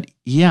 But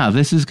yeah,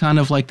 this is kind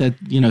of like that,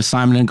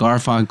 Simon and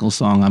Garfunkel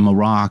song, I'm a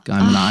rock,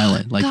 I'm an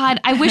island. Like, God,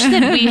 I wish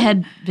that we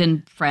had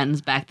been friends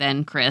back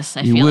then, Chris.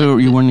 You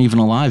weren't even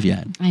alive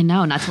yet. I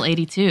know, not till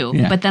 82.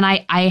 Yeah. But then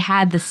I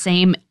had the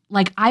same,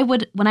 like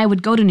when I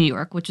would go to New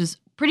York, which was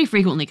pretty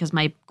frequently because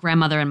my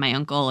grandmother and my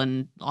uncle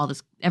and all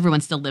this, everyone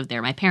still lived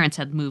there. My parents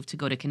had moved to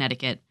go to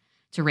Connecticut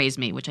to raise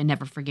me, which I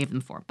never forgave them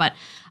for. But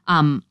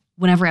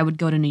whenever I would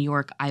go to New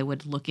York, I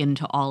would look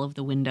into all of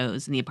the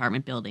windows in the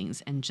apartment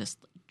buildings and just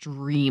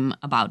dream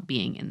about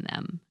being in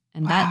them.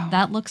 And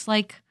that looks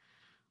like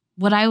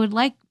what I would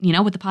like,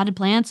 with the potted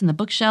plants and the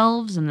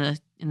bookshelves and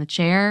the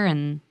chair.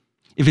 And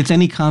if it's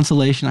any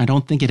consolation, I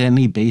don't think it had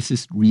any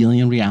basis really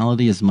in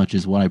reality as much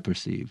as what I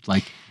perceived.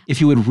 Like, if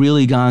you had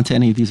really gone to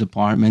any of these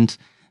apartments,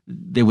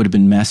 they would have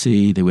been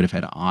messy. They would have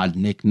had odd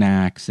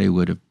knickknacks. They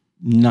would have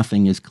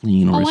nothing is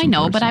clean or I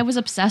know, but I was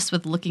obsessed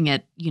with looking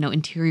at,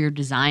 interior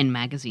design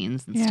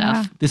magazines and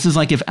stuff. This is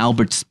like if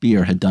Albert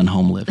Speer had done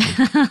Home Living.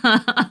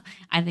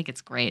 I think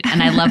it's great.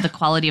 And I love the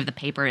quality of the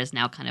paper is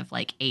now kind of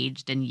like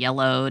aged and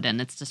yellowed,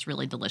 and it's just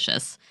really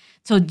delicious.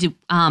 So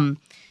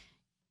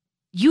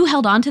you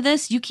held on to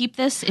this? You keep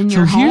this in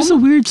your home? So here's a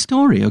weird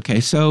story. Okay,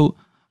 so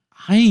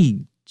I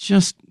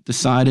just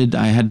decided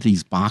I had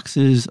these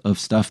boxes of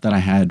stuff that I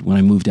had when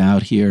I moved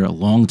out here a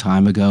long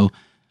time ago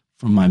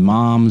from my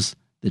mom's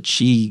that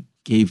she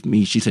gave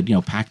me. She said,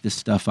 pack this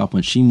stuff up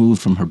when she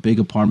moved from her big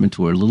apartment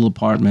to her little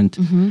apartment.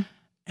 Mm-hmm.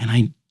 And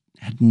I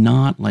had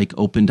not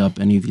opened up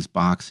any of these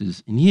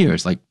boxes in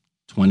years, like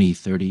 20,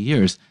 30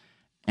 years.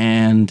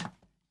 And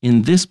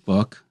in this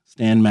book,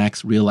 Stan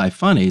Mack's Real Life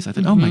Funnies, I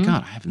thought, oh my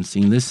God, I haven't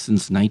seen this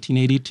since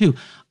 1982.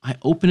 I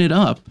open it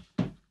up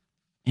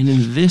and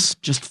then this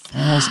just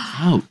falls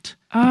out.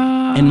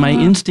 And my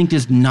instinct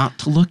is not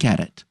to look at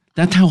it.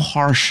 That's how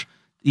harsh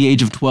the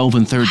age of 12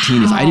 and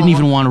 13 is. I didn't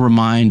even want to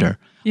remind her.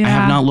 Yeah. I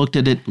have not looked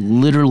at it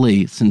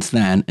literally since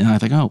then. And I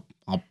think,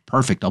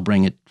 perfect. I'll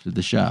bring it to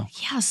the show.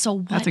 Yeah.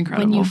 So that's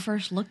incredible. When you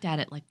first looked at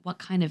it, what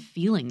kind of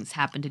feelings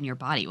happened in your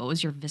body? What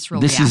was your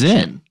visceral reaction? This is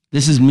it.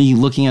 This is me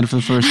looking at it for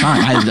the first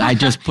time. I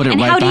just put it right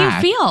back. And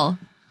how do you feel?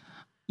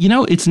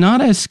 It's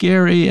not as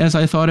scary as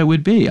I thought it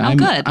would be.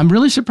 Good. I'm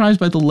really surprised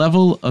by the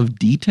level of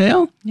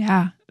detail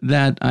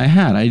that I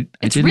had.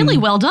 It's really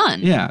well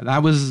done. Yeah.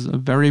 That was a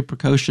very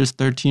precocious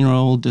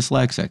 13-year-old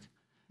dyslexic.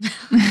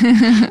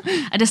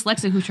 A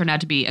dyslexic who turned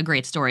out to be a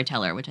great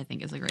storyteller, which I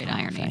think is a great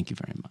irony. Thank you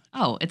very much.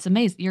 Oh, it's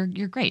amazing.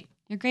 You're great.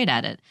 You're great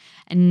at it.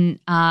 And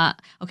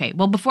okay,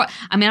 well,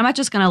 I'm not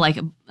just gonna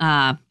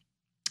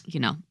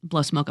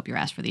blow smoke up your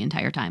ass for the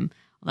entire time.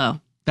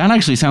 Although that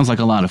actually sounds like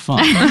a lot of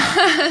fun.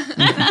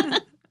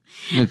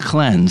 The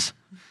cleanse.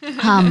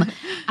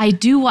 I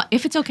do.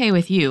 If it's okay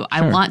with you, sure.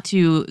 I want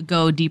to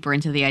go deeper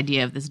into the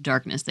idea of this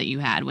darkness that you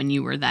had when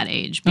you were that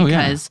age,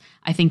 because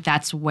I think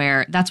that's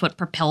what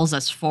propels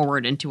us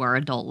forward into our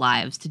adult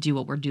lives to do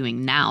what we're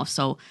doing now.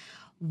 So,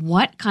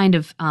 what kind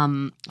of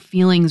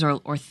feelings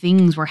or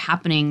things were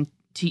happening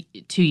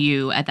to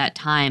you at that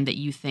time that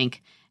you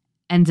think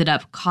ended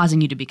up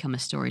causing you to become a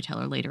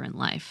storyteller later in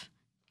life?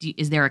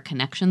 Is there a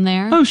connection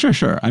there? Oh,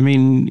 sure. I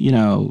mean,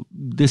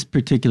 this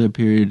particular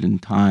period in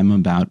time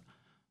about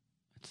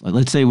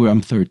let's say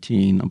I'm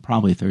 13. I'm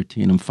probably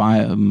 13.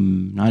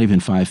 I'm not even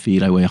 5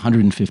 feet. I weigh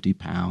 150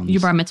 pounds. You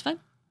bar mitzvah?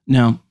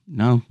 No.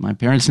 My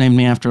parents named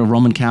me after a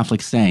Roman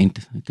Catholic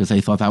saint because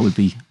they thought that would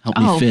help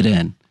me fit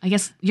in. I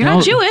guess you're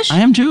not Jewish. I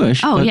am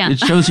Jewish. Oh, but yeah. It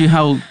shows you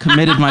how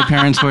committed my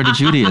parents were to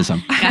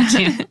Judaism. Got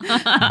you.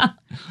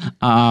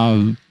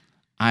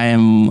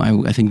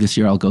 I think this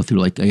year I'll go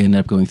through, I ended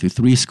up going through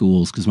 3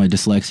 schools because my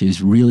dyslexia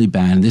is really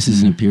bad. And this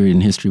is in a period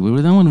in history where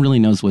no one really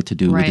knows what to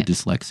do with a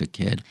dyslexic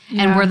kid.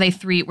 Yeah. And were they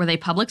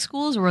public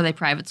schools or were they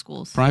private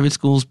schools? Private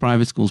schools. I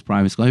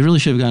really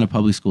should have gone to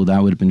public school.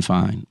 That would have been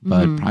fine.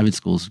 But private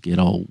schools get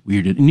all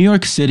weirded. In New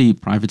York City,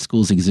 private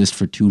schools exist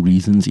for 2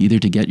 reasons, either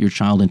to get your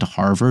child into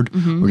Harvard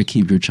or to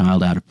keep your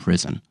child out of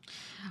prison.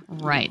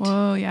 Right.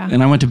 Oh, yeah.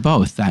 And I went to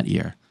both that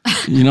year.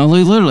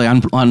 Literally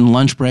on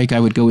lunch break, I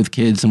would go with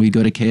kids and we'd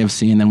go to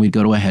KFC and then we'd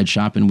go to a head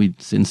shop and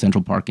we'd sit in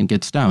Central Park and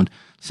get stoned.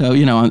 So,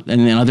 and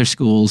in other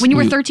schools. When you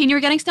were 13, you were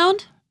getting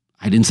stoned?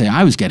 I didn't say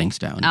I was getting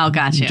stoned. Oh,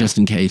 gotcha. Just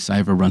in case I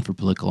ever run for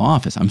political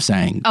office. I'm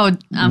saying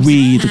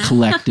we, the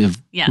collective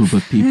group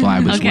of people I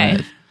was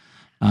with.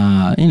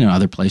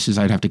 Other places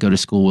I'd have to go to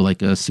school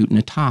with a suit and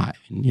a tie.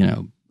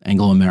 And,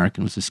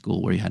 Anglo-American was a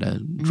school where you had to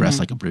dress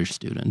like a British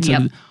student.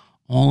 So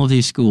all of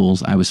these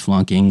schools I was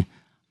flunking.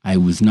 I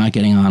was not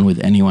getting on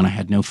with anyone. I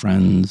had no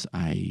friends.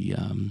 I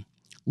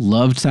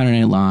loved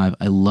Saturday Night Live.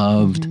 I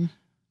loved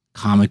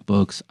comic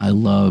books. I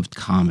loved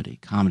comedy.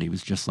 Comedy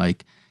was just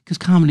because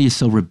comedy is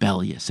so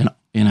rebellious. And,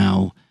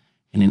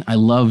 I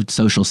loved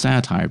social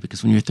satire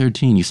because when you're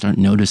 13, you start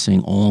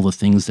noticing all the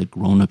things that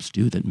grown-ups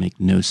do that make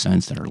no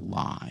sense, that are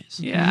lies.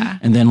 Yeah.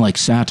 And then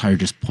satire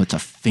just puts a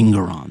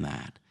finger on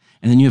that.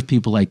 And then you have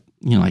people like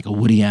a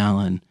Woody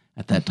Allen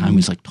at that time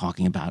who's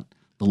talking about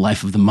the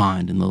life of the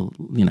mind and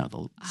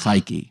the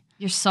psyche.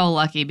 You're so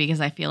lucky because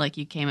I feel like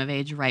you came of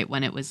age right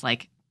when it was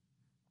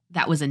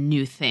that was a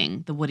new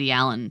thing, the Woody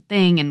Allen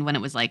thing, and when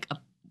it was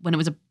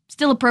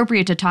still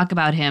appropriate to talk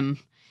about him.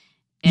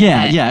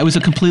 It was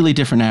a completely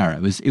different era.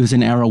 It was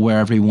an era where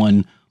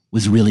everyone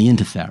was really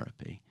into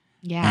therapy.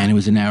 Yeah. And it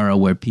was an era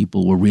where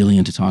people were really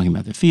into talking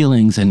about their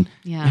feelings and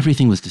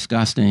everything was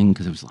disgusting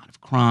because there was a lot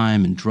of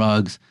crime and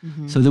drugs.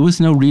 So there was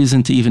no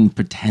reason to even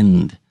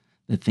pretend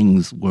that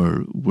things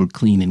were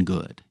clean and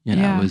good.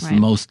 It was the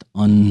most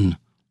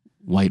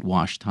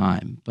whitewashed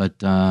time.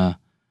 But I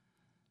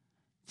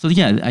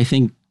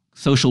think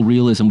social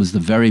realism was the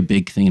very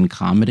big thing in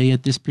comedy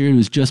at this period. It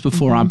was just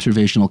before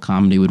observational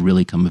comedy would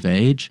really come of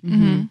age.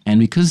 And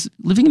because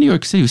living in New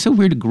York City, it was so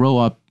weird to grow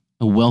up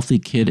a wealthy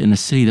kid in a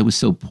city that was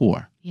so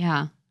poor.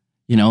 Yeah.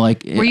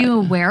 Were you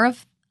aware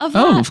of that?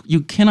 Oh,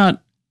 you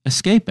cannot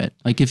escape it.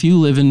 If you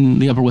live in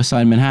the Upper West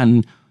Side of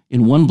Manhattan,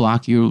 in one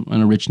block, you're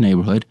in a rich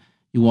neighborhood.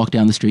 You walk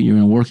down the street, you're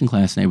in a working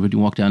class neighborhood. You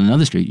walk down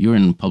another street, you're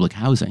in public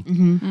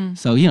housing.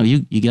 So, you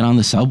get on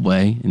the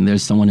subway and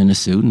there's someone in a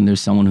suit and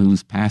there's someone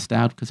who's passed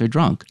out because they're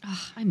drunk.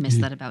 Oh, I miss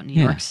that about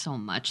New York so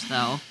much,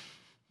 though.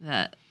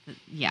 Did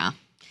you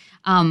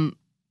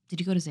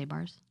go to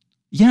Zabar's?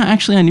 Yeah,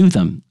 actually, I knew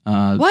them.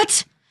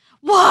 What?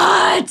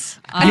 My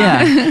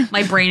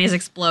brain is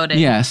exploding.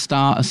 Yeah,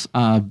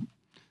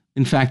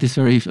 in fact, it's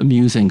very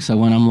amusing. So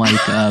when I'm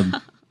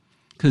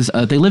because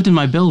they lived in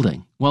my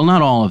building. Well,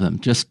 not all of them,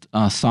 just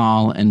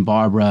Saul and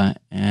Barbara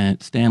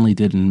and Stanley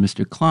did, and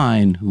Mr.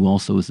 Klein, who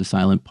also was the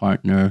silent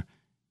partner.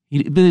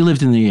 They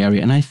lived in the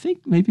area, and I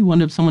think maybe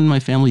someone in my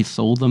family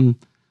sold them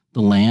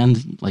the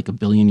land a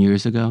billion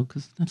years ago,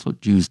 because that's what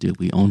Jews do.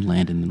 We own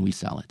land and then we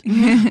sell it.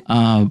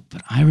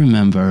 But I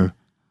remember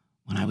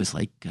when I was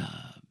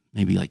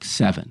maybe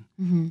 7,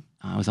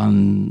 I was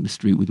on the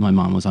street with my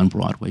mom. I was on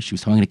Broadway. She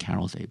was talking to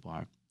Carol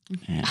Zabar.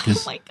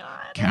 Oh my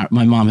God.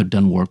 My mom had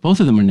done work. Both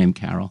of them are named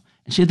Carol.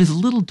 And she had this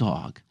little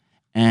dog.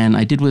 And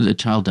I did what a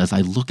child does.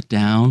 I looked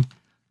down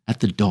at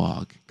the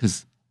dog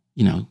because,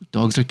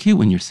 dogs are cute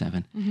when you're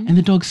 7. And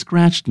the dog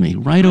scratched me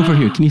right over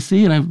here. Can you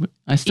see it?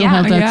 I still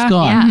have that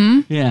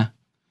scar. Yeah.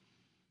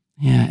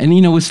 And,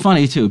 it was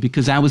funny, too,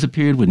 because that was a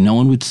period when no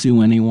one would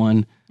sue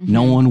anyone.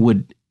 No one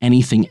would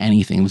anything.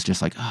 It was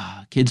just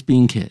kids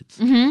being kids.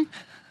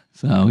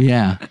 So,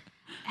 yeah.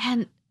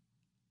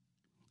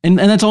 And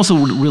that's also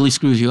what really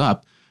screws you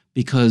up,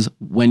 because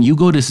when you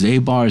go to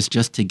Zabar's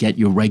just to get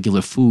your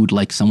regular food,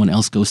 like someone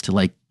else goes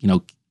to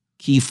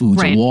Key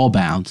Foods or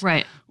Wallbounce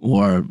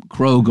or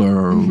Kroger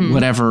or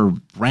whatever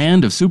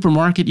brand of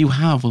supermarket you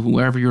have,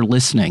 wherever you're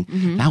listening,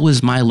 that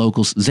was my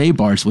local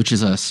Zabar's, which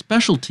is a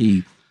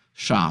specialty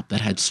shop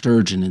that had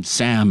sturgeon and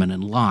salmon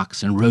and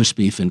lox and roast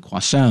beef and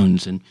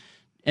croissants and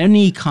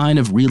any kind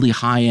of really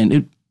high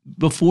end.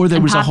 Before there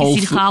was a Whole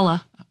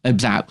Foods.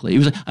 Exactly. It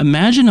was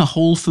imagine a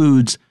Whole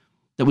Foods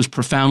that was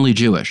profoundly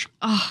Jewish.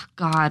 Oh,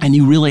 God. And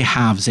you really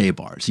have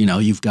Zabar's.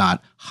 You've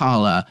got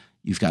challah,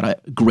 you've got a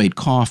great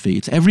coffee.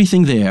 It's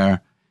everything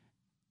there.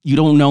 You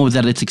don't know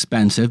that it's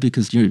expensive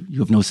because you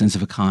have no sense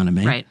of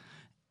economy. Right.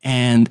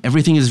 And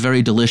everything is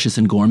very delicious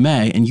and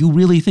gourmet. And you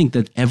really think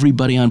that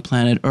everybody on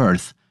planet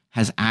Earth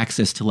has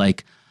access to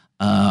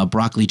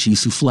broccoli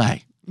cheese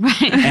souffle.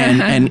 Right.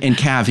 and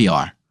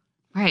caviar.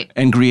 Right.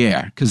 And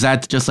Gruyere, because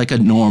that's just a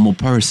normal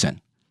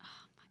person.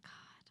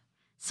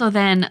 So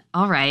then,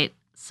 all right.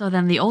 So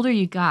then the older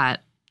you got,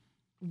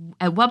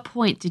 at what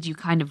point did you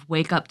kind of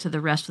wake up to the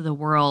rest of the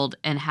world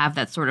and have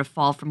that sort of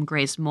fall from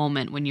grace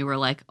moment when you were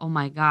like, oh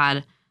my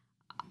God,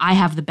 I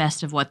have the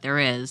best of what there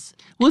is?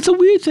 Well, it's a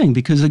weird thing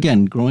because,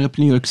 again, growing up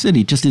in New York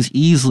City, just as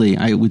easily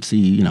I would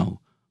see,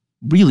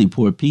 really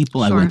poor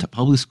people. Sure. I went to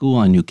public school.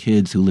 I knew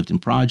kids who lived in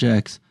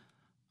projects.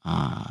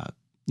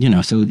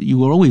 So you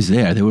were always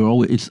there.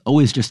 It's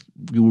always just,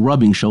 you were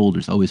rubbing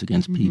shoulders always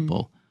against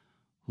people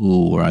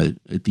who were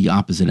at the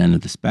opposite end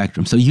of the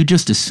spectrum. So you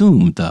just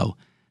assumed, though,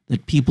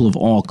 that people of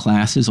all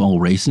classes, all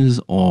races,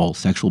 all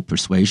sexual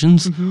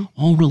persuasions,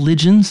 all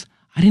religions,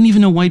 I didn't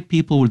even know white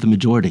people were the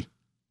majority.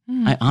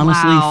 I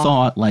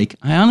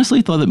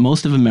honestly thought that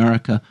most of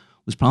America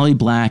was probably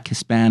Black,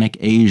 Hispanic,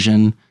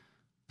 Asian.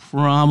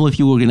 Probably, if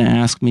you were going to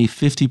ask me,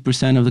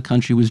 50% of the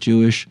country was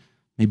Jewish,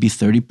 maybe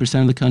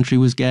 30% of the country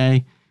was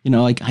gay.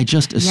 I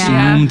just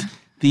assumed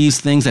these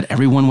things, that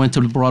everyone went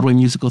to the Broadway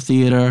musical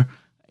theater.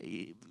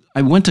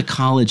 I went to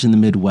college in the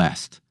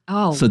Midwest.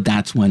 Oh. So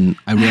that's when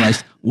I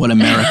realized what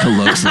America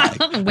looks like.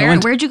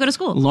 Where'd you go to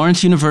school?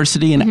 Lawrence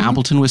University in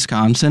Appleton,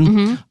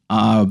 Wisconsin.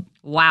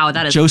 Wow,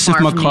 that is Joseph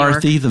far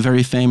McCarthy, the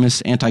very famous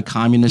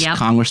anti-communist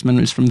congressman,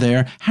 is from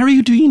there. Harry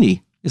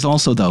Houdini is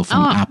also, though,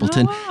 from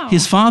Appleton. Oh, wow.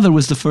 His father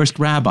was the first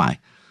rabbi.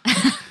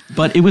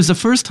 But it was the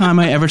first time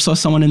I ever saw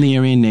someone in the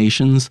Aryan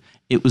Nations.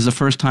 It was the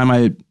first time I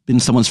had been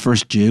someone's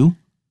first Jew.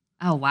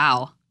 Oh,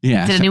 wow.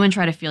 Yeah. Did anyone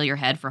try to feel your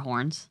head for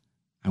horns?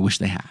 I wish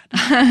they had.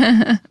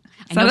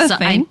 Is that a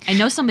thing? I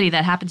know somebody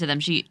that happened to them.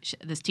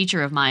 This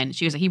teacher of mine,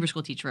 she was a Hebrew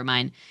school teacher of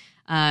mine.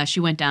 She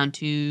went down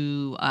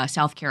to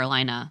South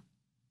Carolina,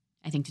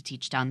 I think, to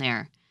teach down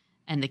there.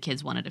 And the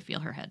kids wanted to feel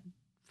her head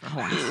for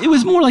horns. It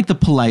was more like the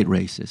polite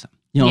racism.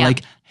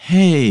 Like,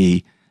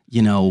 hey,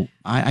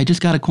 I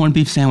just got a corned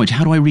beef sandwich.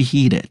 How do I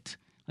reheat it?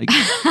 Like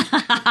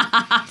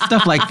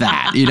stuff like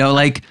that.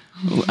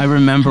 I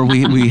remember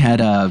we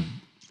had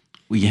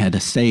a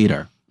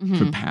Seder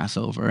for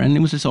Passover, and it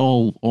was just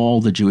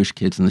all the Jewish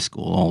kids in the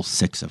school, all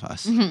 6 of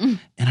us. And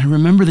I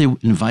remember they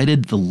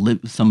invited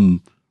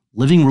some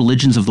Living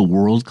Religions of the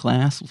World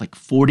class. It was like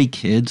 40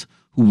 kids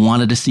who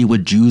wanted to see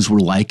what Jews were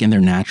like in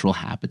their natural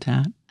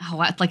habitat. Oh,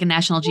 it's like a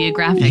National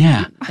Geographic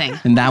thing.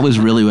 And that was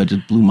really what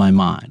just blew my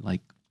mind.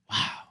 Like,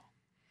 wow.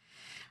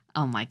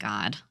 Oh my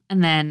God.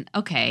 And then,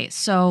 okay,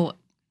 so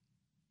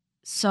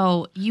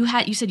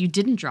you said you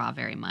didn't draw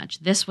very much.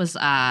 This was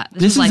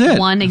this was like it.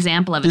 One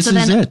example of it. This So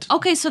then, is it.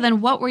 Okay, so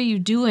then what were you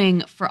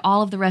doing for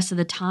all of the rest of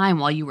the time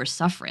while you were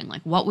suffering?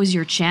 Like, what was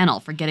your channel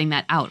for getting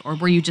that out? Or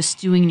were you just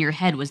stewing in your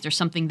head? Was there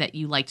something that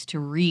you liked to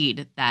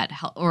read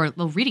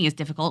reading is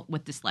difficult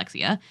with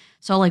dyslexia.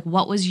 So like,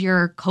 what was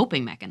your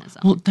coping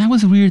mechanism? Well, that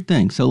was a weird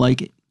thing. So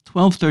like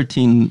 12,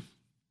 13,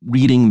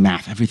 reading,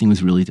 math, everything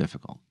was really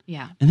difficult.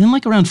 Yeah. And then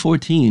like around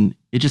 14,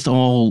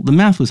 the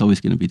math was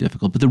always going to be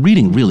difficult, but the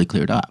reading really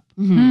cleared up.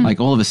 Like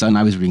all of a sudden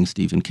I was reading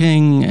Stephen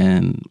King,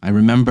 and I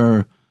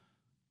remember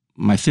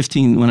when I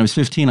was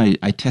 15,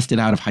 I tested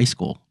out of high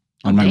school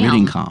on my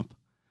reading comp.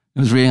 I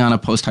was reading on a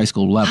post-high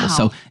school level.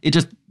 Wow. So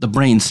the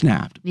brain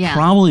snapped. Yeah.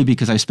 Probably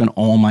because I spent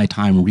all my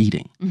time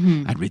reading.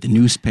 I'd read the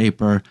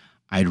newspaper.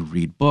 I'd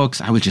read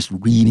books. I was just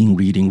reading.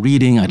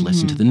 I'd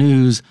listen to the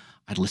news.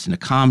 I'd listen to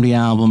comedy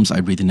albums.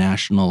 I'd read the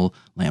National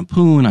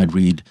Lampoon. I'd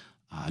read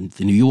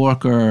the New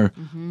Yorker.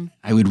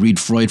 I would read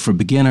Freud for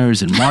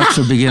beginners and Marx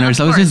for beginners.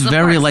 I was just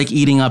very like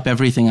eating up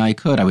everything I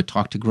could. I would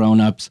talk to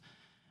grown-ups,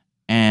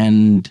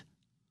 and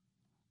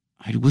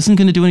I wasn't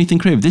going to do anything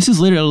creative. This is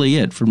literally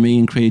it for me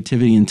in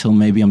creativity until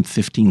maybe I'm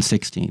 15,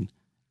 16.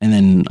 And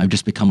then I've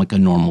just become like a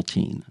normal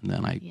teen. And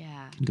then I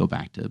can go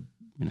back to,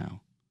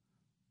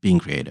 being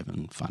creative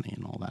and funny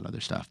and all that other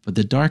stuff. But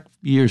the dark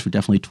years were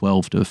definitely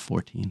 12 to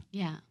 14.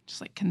 Yeah.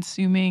 Just like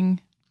consuming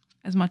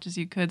as much as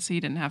you could so you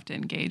didn't have to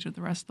engage with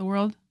the rest of the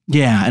world.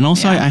 Yeah. And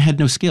also I had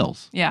no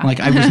skills. Yeah. Like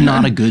I was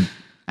not a good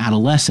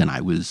adolescent. I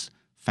was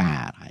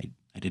fat. I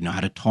didn't know how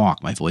to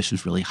talk. My voice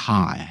was really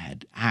high. I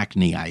had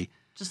acne.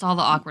 Just all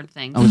the awkward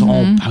things.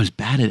 I was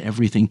bad at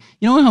everything.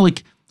 You know how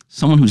like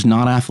someone who's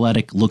not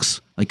athletic looks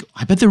like,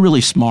 I bet they're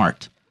really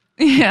smart.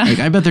 Yeah. Like,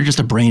 I bet they're just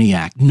a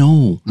brainiac.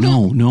 No.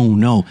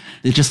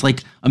 They're just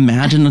like,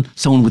 imagine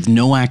someone with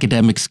no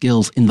academic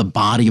skills in the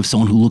body of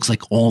someone who looks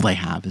like all they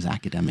have is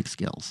academic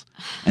skills.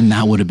 And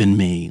that would have been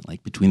me,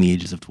 like between the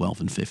ages of 12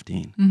 and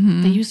 15.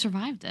 But you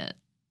survived it.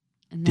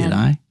 And then, Did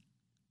I?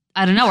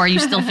 I don't know. Are you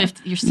still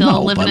 50? You're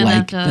still living in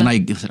like, that? Then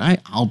I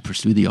said, I'll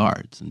pursue the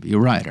arts and be a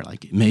writer.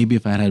 Like maybe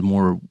if I had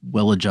more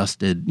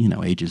well-adjusted,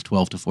 ages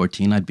 12 to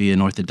 14, I'd be an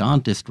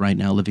orthodontist right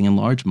now living in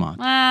Larchmont.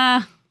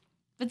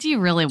 But do you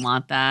really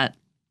want that?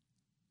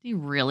 Do you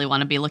really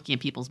want to be looking at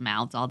people's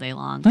mouths all day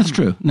long? That's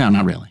true. No,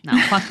 not really. No,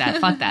 fuck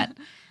that.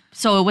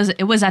 So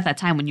it was at that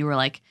time when you were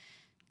like,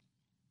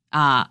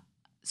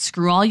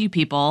 screw all you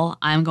people.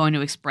 I'm going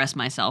to express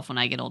myself when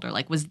I get older.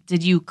 Like,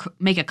 did you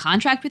make a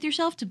contract with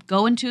yourself to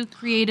go into a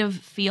creative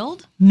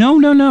field? No.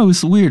 It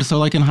was weird. So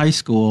like in high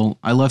school,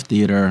 I loved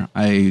theater.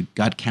 I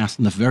got cast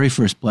in the very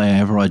first play I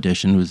ever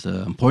auditioned. It was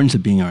The Importance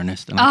of Being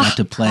Earnest. And I got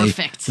to play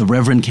the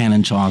Reverend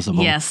Canon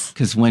Chasuble. Yes.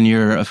 Because when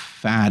you're a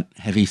fat,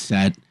 heavy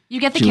set you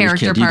get the Jewish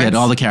character kid, parts. you get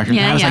all the characters.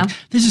 Yeah, and I was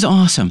like, this is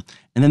awesome.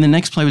 And then the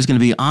next play was going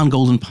to be on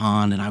Golden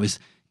Pond, and I was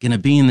going to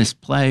be in this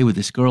play with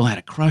this girl I had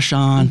a crush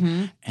on.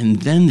 Mm-hmm.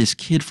 And then this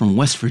kid from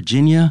West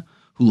Virginia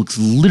who looks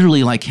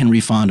literally like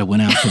Henry Fonda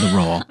went out for the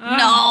role.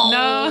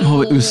 No.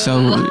 Oh, it was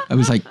so, I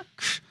was like,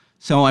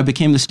 so I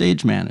became the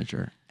stage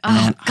manager.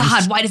 Oh,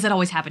 God, why does that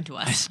always happen to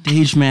us? I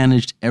stage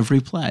managed every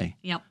play.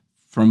 Yep.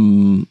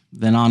 From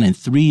then on, in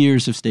 3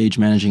 years of stage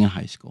managing in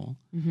high school,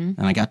 and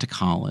I got to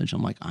college,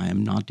 I'm like, I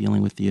am not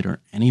dealing with theater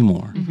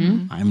anymore.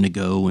 Mm-hmm. I'm going to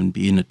go and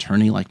be an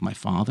attorney like my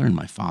father and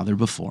my father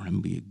before him,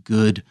 be a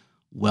good,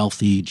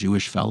 wealthy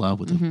Jewish fellow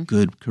with a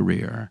good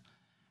career.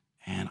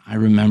 And I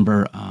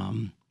remember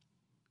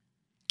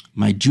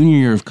my junior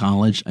year of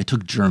college, I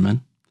took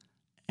German,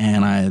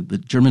 and the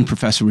German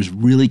professor was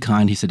really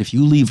kind. He said, if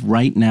you leave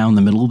right now in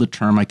the middle of the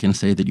term, I can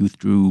say that you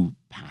withdrew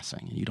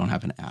passing and you don't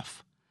have an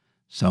F.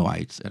 So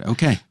I said,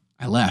 okay,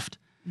 I left.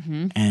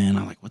 Mm-hmm. And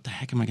I'm like, what the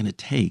heck am I going to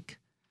take?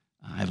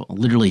 I have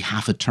literally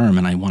half a term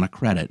and I want a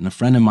credit. And a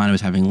friend of mine I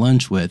was having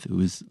lunch with, who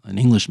was an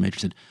English major,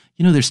 said,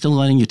 they're still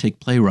letting you take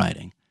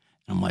playwriting.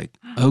 And I'm like,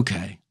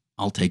 okay,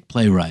 I'll take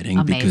playwriting.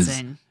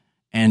 Amazing.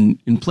 And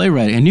in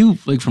playwriting, I knew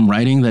like from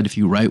writing that if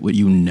you write what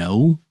you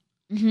know,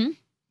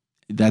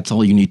 that's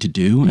all you need to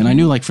do. Mm-hmm. And I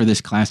knew like for this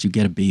class, you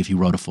get a B if you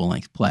wrote a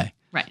full-length play.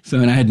 Right. So,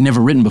 and I had never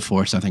written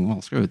before, so I think,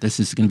 well, screw it. This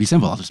is going to be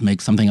simple. I'll just make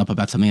something up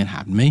about something that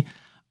happened to me.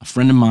 A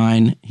friend of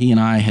mine, he and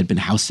I had been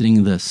house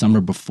sitting the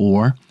summer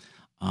before.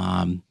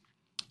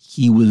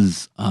 He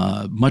was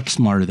much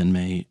smarter than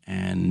me,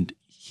 and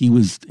we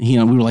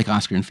were like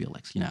Oscar and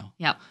Felix,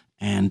 Yep.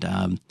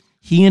 And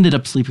he ended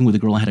up sleeping with a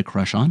girl I had a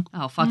crush on.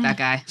 Oh, fuck that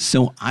guy.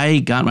 So I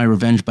got my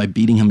revenge by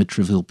beating him at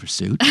Trivial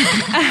Pursuit. And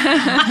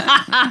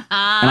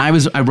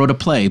I wrote a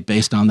play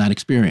based on that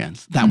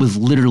experience. That was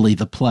literally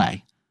the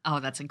play. Oh,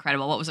 that's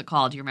incredible. What was it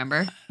called? Do you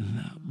remember?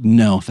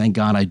 No, thank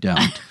God I don't.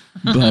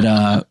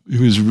 But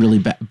it was really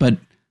bad. But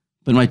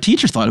my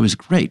teacher thought it was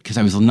great because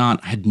I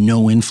had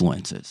no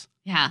influences.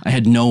 Yeah. I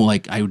had no,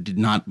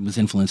 was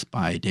influenced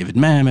by David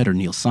Mamet or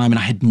Neil Simon.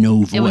 I had no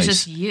voice. It was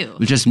just you. It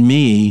was just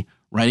me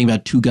writing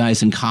about two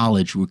guys in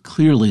college who were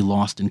clearly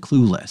lost and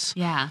clueless.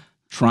 Yeah.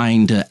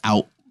 Trying to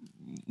out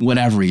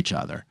whatever each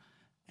other.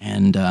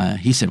 And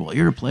he said, well,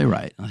 you're a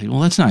playwright. I said,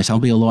 well, that's nice. I'll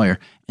be a lawyer.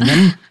 And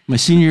then my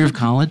senior year of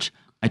college,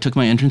 I took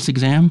my entrance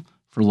exam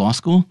for law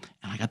school,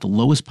 and I got the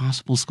lowest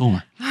possible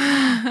score.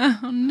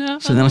 Oh, no.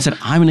 So then I said,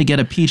 I'm going to get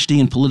a PhD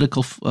in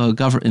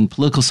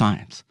political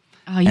science.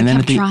 Oh, you and then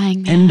kept at the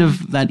trying, man. end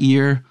of that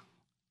year,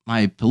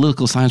 my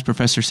political science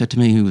professor said to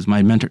me, who was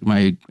my mentor,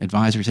 my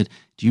advisor, said,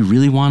 do you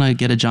really want to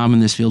get a job in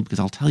this field? Because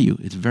I'll tell you,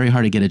 it's very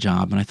hard to get a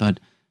job. And I thought,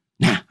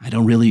 nah, I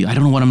don't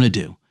know what I'm going to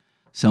do.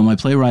 So my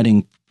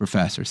playwriting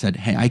professor said,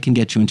 hey, I can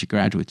get you into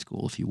graduate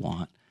school if you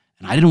want.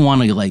 And I didn't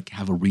want to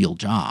have a real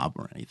job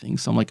or anything.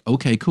 So I'm like,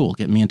 okay, cool.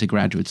 Get me into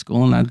graduate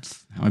school. And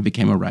that's how I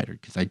became a writer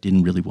because I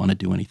didn't really want to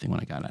do anything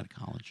when I got out of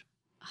college.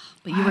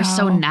 But you were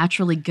so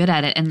naturally good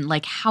at it. And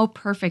how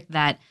perfect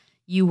that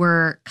you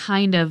were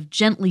kind of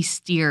gently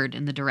steered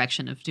in the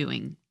direction of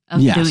doing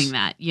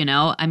that,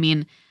 I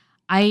mean,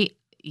 I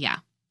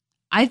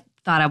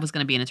thought I was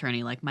going to be an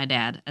attorney like my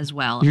dad as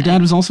well. Your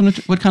dad was also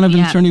what kind of an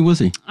attorney was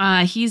he?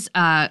 He's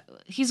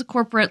a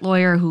corporate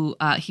lawyer who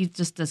he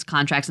just does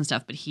contracts and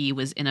stuff, but he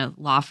was in a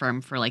law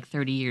firm for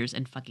 30 years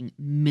and fucking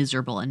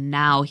miserable. And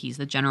now he's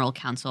the general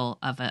counsel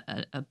of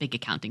a big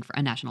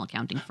a national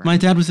accounting firm. My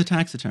dad was a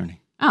tax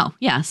attorney. Oh,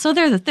 yeah. So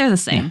they're the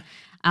same.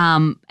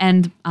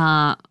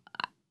 Yeah.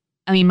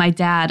 I mean, my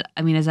dad,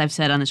 as I've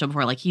said on the show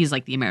before, he's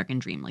the American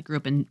dream. Grew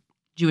up in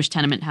Jewish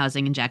tenement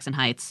housing in Jackson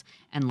Heights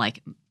and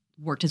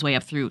worked his way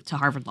up through to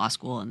Harvard Law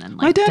School and then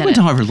my dad went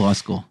to Harvard Law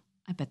School.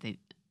 I bet they.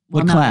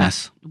 What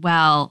class?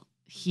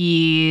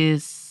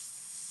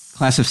 He's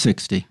class of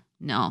 60.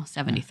 No,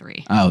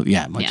 73. Oh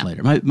yeah, much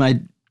later.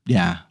 My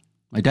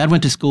dad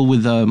went to school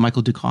with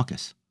Michael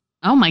Dukakis.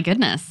 Oh my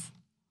goodness,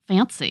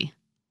 fancy.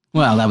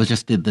 Well, that was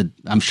just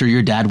I'm sure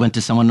your dad went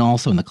to someone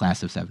also in the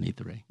class of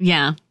 73.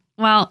 Yeah.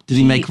 Well, did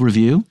he make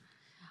review?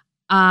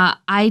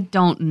 I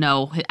don't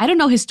know. I don't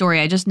know his story.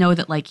 I just know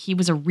that he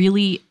was a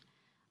really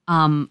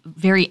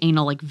very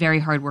anal, very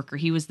hard worker.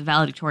 He was the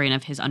valedictorian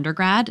of his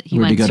undergrad. He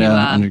went to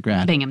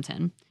undergrad?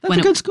 Binghamton. That's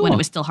a good school. When it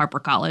was still Harper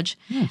College.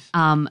 Yes.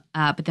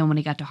 But then when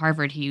he got to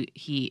Harvard,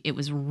 it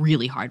was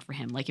really hard for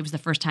him. It was the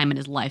first time in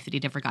his life that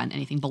he'd ever gotten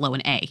anything below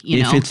an A.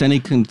 If it's any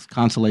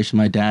consolation,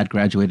 my dad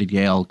graduated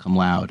Yale cum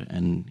laude,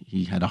 and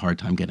he had a hard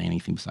time getting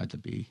anything besides a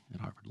B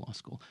at Harvard Law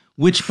School.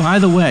 Which, by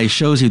the way,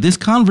 shows you this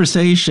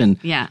conversation,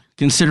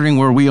 considering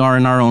where we are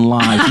in our own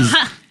lives,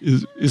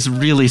 is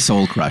really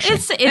soul crushing.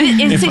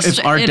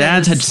 If our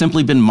dads had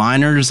simply been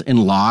minors in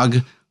log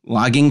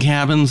logging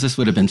cabins, this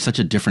would have been such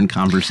a different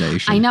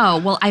conversation. I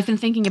know. Well, I've been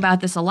thinking about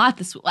this a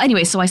lot.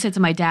 Anyway, so I said to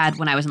my dad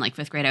when I was in like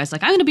 5th grade, I was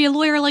like, I'm going to be a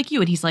lawyer like you.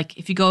 And he's like,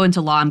 if you go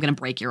into law, I'm going to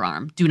break your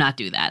arm. Do not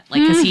do that.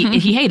 Like, because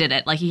he hated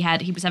it. Like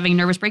he was having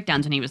nervous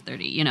breakdowns when he was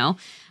 30, you know?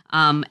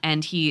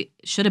 And he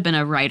should have been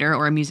a writer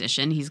or a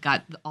musician. He's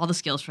got all the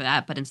skills for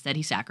that, but instead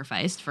he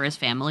sacrificed for his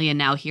family. And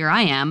now here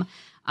I am,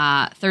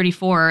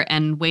 34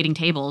 and waiting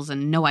tables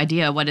and no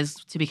idea what is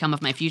to become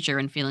of my future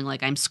and feeling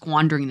like I'm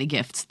squandering the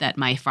gifts that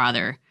my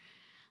father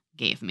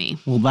gave me.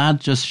 Well, that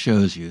just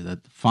shows you that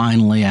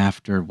finally,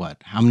 after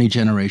how many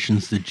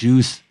generations, the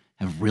Jews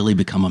have really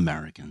become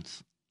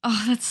Americans.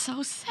 Oh, that's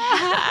so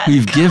sad.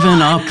 We've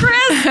given up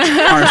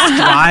our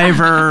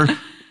thriver,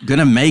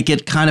 gonna make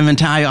it kind of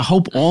mentality. I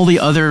hope all the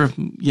other,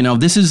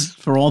 this is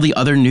for all the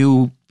other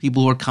new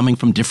people who are coming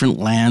from different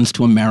lands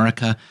to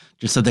America,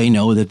 just so they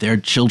know that their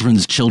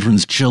children's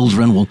children's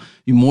children will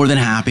be more than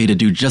happy to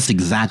do just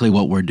exactly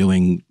what we're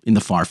doing in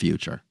the far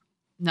future.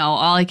 No,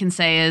 all I can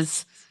say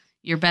is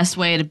your best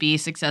way to be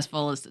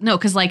successful is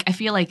because I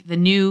feel like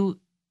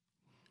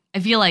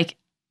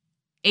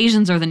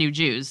Asians are the new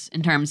Jews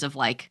in terms of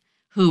like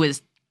who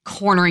is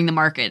cornering the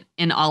market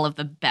in all of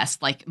the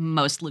best, like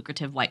most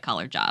lucrative white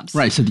collar jobs.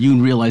 Right. So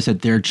you realize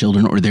that their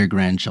children or their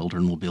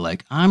grandchildren will be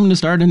like, I'm going to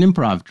start an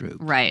improv troupe.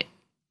 Right.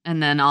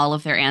 And then all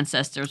of their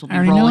ancestors will be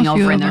rolling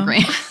over in their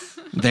graves.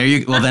 There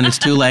you go. Well, then it's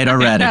too late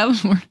already.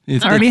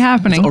 It's already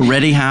happening. It's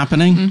already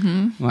happening?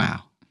 Mm-hmm.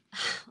 Wow.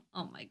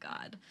 Oh, my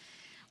God.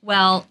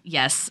 Well,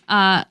 yes.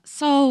 I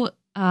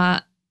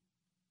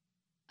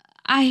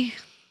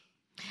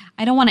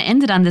don't want to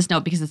end it on this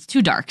note because it's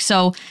too dark.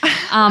 So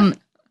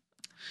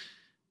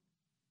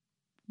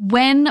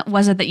when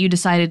was it that you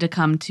decided to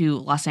come to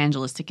Los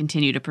Angeles to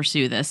continue to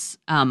pursue this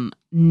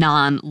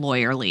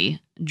non-lawyerly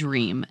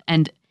dream?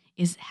 And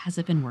has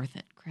it been worth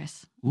it,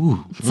 Chris?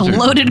 Ooh, it's a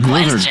loaded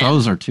question.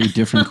 Those are two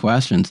different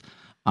questions.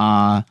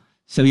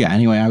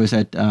 Anyway, I was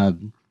I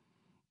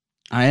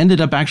ended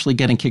up actually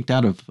getting kicked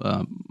out of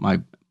my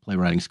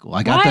playwriting school.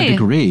 I got that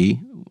degree,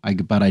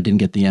 but I didn't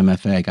get the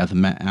MFA. I got the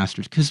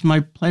master's because my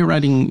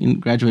playwriting and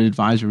graduate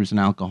advisor was an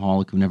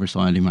alcoholic who never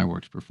saw any of my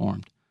works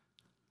performed.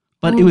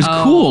 But it was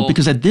cool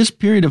because at this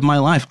period of my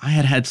life, I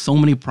had so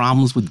many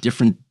problems with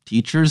different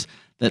teachers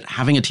that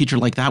having a teacher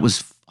like that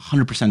was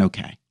 100%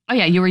 okay. Oh,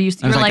 yeah, you were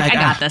used to, you were like, I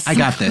got this. I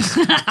got this.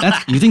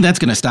 You think that's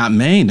going to stop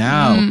me?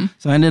 No.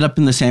 So I ended up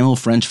in the Samuel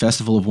French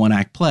Festival of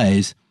One-Act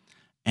Plays.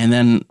 And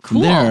then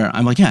from there,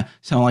 I'm like, yeah.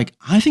 So I'm like,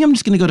 I think I'm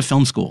just going to go to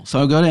film school.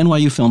 So I go to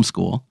NYU Film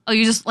School. Oh,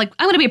 you just like,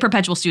 I'm going to be a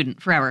perpetual student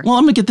forever. Well,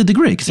 I'm going to get the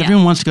degree because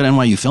everyone wants to go to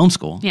NYU Film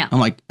School. Yeah. I'm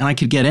like, and I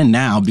could get in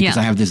now because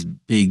I have this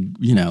big,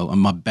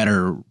 I'm a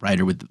better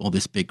writer with all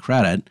this big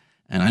credit.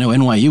 And I know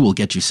NYU will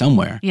get you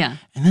somewhere. Yeah.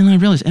 And then I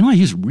realized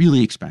NYU is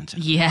really expensive.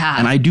 Yeah.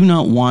 And I do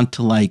not want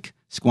to like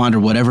squander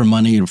whatever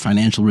money or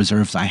financial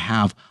reserves I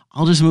have.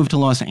 I'll just move to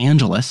Los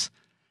Angeles.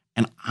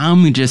 And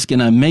I'm just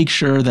going to make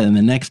sure that in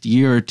the next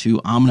year or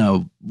two, I'm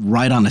going to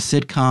write on a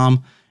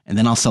sitcom, and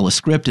then I'll sell a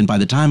script. And by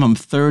the time I'm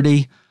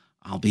 30,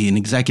 I'll be an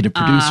executive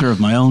producer of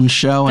my own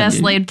show.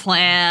 Best laid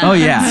plan. Oh,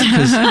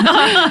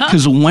 yeah.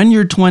 Because when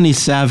you're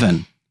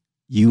 27,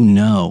 you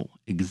know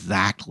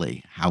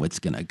exactly how it's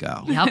going to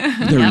go. Yep.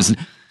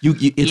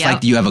 It's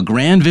like you have a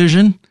grand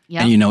vision,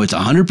 and you know it's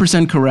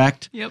 100%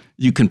 correct. Yep.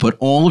 You can put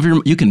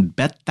you can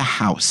bet the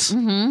house.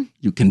 Mm-hmm.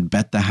 You can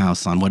bet the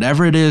house on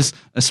whatever it is,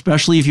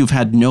 especially if you've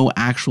had no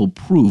actual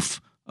proof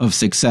of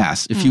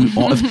success. If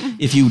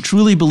you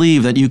truly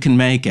believe that you can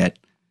make it,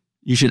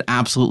 you should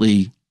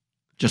absolutely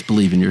just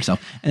believe in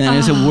yourself. And then,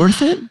 is it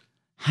worth it?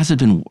 Has it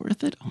been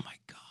worth it? Oh my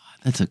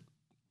God,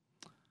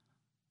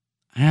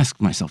 I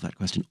ask myself that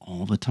question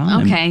all the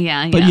time. Okay,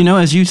 yeah. But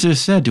as you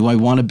just said, do I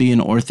want to be an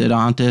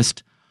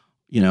orthodontist,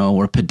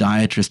 or a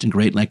pediatrist in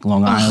Great Neck,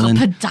 Long Island?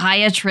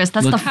 Podiatrist,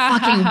 that's the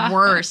fucking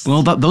worst.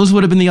 Well, those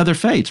would have been the other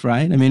fates,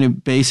 right? I mean,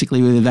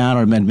 basically with that,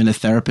 or I'd been a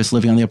therapist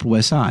living on the Upper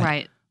West Side.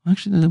 Right.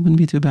 Actually, that wouldn't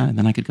be too bad.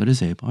 Then I could go to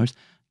Zabar's.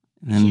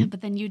 Yeah,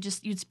 but then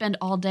you'd spend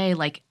all day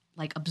like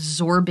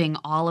absorbing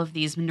all of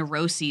these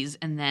neuroses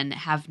and then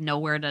have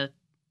nowhere to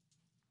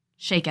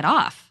shake it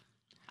off.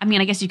 I mean,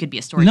 I guess you could be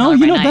a storyteller.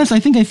 No, I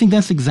think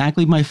that's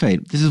exactly my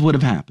fate. This is what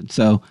have happened.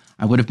 So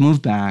I would have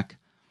moved back.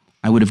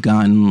 I would have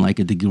gotten like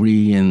a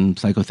degree in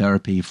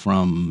psychotherapy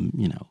from,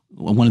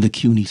 one of the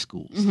CUNY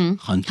schools. Mm-hmm.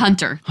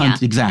 Hunter.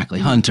 Exactly,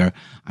 mm-hmm. Hunter.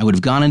 I would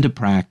have gone into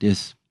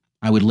practice.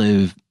 I would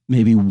live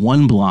maybe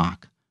 1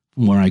 block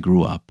from where I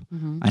grew up.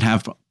 Mm-hmm. I'd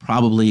have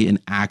probably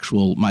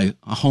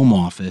a home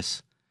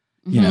office.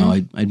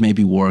 Mm-hmm. I'd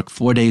maybe work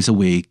 4 days a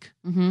week.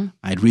 Mm-hmm.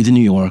 I'd read the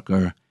New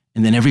Yorker.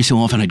 And then every so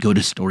often I'd go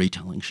to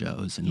storytelling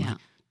shows and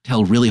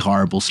tell really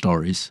horrible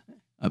stories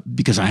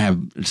because I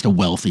have just a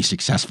wealthy,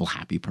 successful,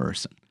 happy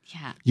person.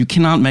 Yeah. You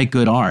cannot make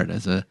good art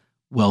as a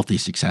wealthy,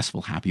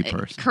 successful, happy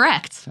person.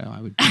 Correct. So I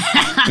would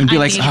be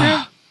like,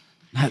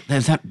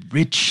 there's that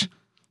rich,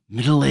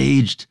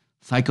 middle-aged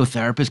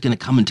psychotherapist going to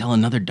come and tell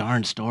another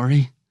darn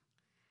story?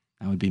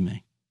 That would be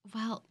me.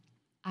 Well,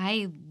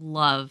 I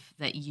love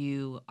that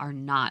you are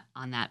not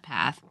on that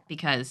path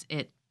because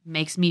it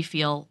makes me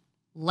feel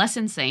less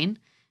insane,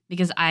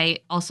 because I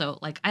also,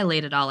 I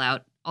laid it all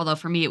out. Although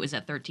for me, it was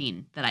at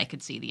 13 that I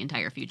could see the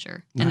entire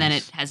future. Nice. And then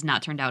it has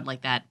not turned out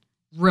like that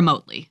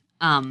remotely.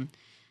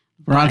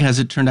 Veronica, has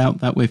it turned out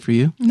that way for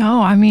you?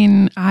 No, I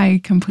mean, I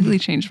completely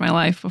changed my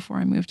life before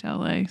I moved to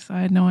LA. So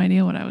I had no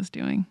idea what I was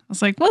doing. I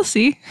was like, we'll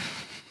see.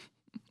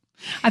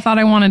 I thought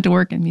I wanted to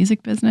work in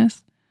music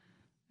business.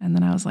 And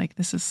then I was like,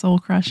 this is soul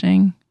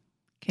crushing.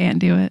 Can't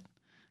do it.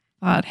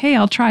 Thought, hey,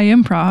 I'll try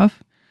improv.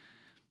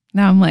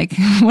 Now I'm like,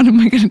 what am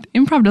I going to do?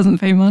 Improv doesn't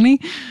pay money.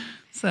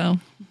 So,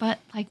 but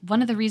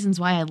one of the reasons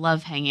why I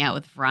love hanging out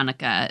with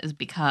Veronica is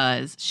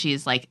because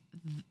she's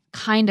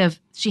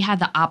she had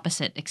the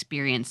opposite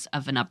experience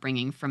of an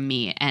upbringing from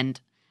me.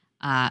 And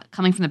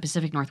coming from the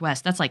Pacific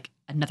Northwest, that's like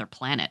another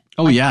planet.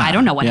 Oh, yeah. I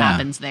don't know what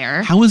happens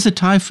there. How is the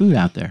Thai food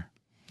out there?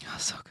 Oh,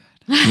 so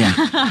good.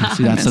 Yeah.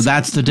 See, so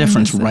that's the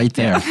difference right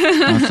there.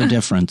 That's the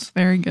difference.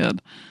 Very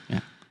good. Yeah.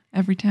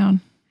 Every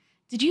town.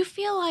 Did you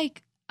feel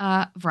like,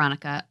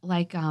 Veronica,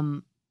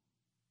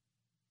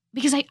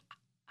 because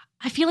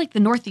I feel like the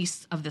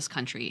Northeast of this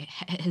country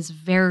is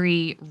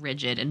very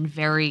rigid and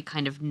very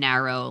kind of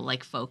narrow,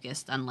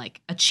 focused on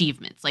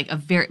achievements,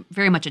 very,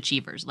 very much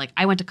achievers.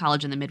 I went to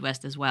college in the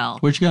Midwest as well.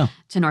 Where'd you go?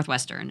 To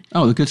Northwestern.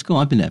 Oh, a good school.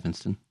 I've been to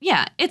Evanston.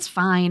 Yeah, it's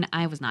fine.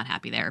 I was not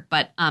happy there,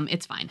 but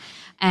it's fine.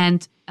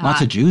 And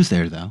lots of Jews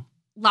there, though.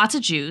 Lots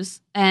of Jews,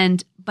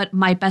 but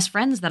my best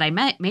friends that I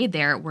made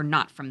there were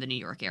not from the New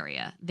York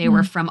area. They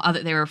were from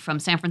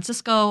San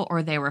Francisco,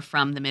 or they were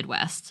from the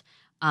Midwest.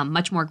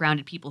 Much more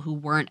grounded people who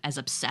weren't as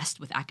obsessed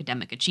with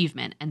academic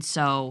achievement. And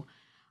so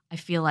I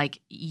feel like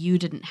you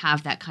didn't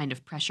have that kind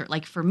of pressure.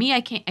 For me,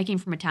 I came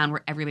from a town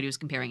where everybody was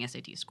comparing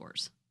SAT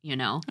scores,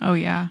 Oh,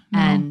 yeah. No.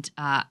 And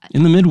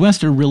in the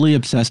Midwest, they're really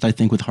obsessed, I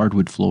think, with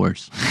hardwood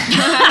floors.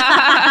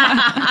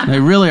 They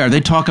really are.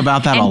 They talk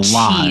about that a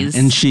lot. Cheese.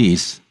 And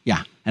cheese.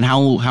 Yeah. And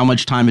how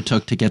much time it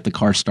took to get the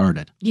car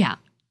started. Yeah.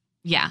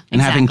 Yeah. And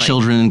exactly. having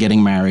children and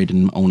getting married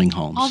and owning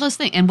homes. All those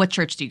things. And what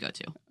church do you go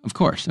to? Of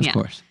course. Of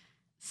course.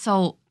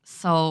 So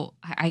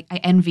I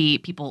envy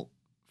people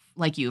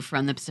like you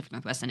from the Pacific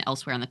Northwest and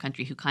elsewhere in the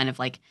country who kind of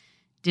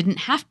didn't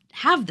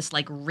have this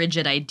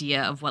rigid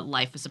idea of what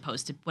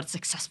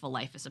successful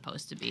life is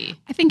supposed to be.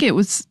 I think it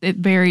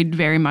varied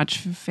very much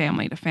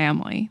family to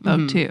family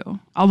though too.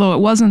 Although it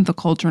wasn't the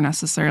culture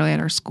necessarily at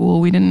our school.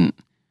 We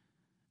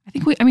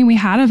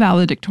had a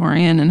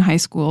valedictorian in high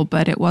school,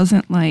 but it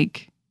wasn't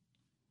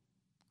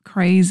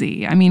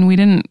crazy.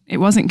 It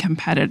wasn't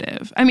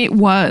competitive. It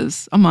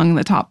was among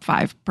the top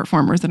 5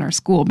 performers in our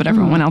school, but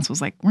everyone else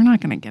was like, we're not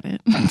going to get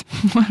it.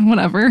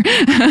 Whatever.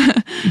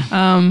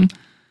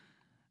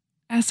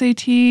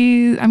 SAT,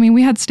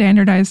 we had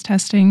standardized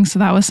testing, so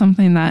that was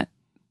something that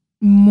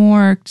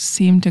more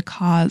seemed to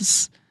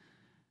cause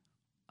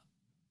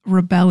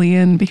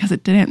rebellion because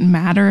it didn't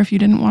matter if you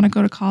didn't want to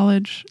go to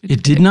college.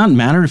 It did not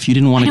matter if you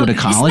didn't want to go to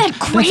college? Isn't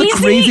that crazy? That's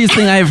the craziest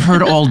thing I've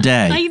heard all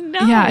day. I know.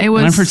 Yeah, it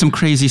was. And I've heard some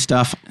crazy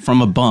stuff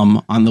from a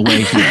bum on the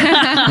way here.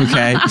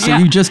 Okay? So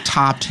you just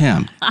topped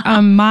him.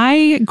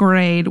 My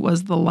grade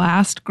was the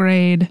last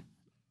grade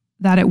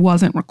that it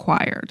wasn't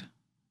required.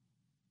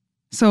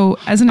 So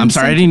as an I'm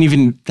sorry,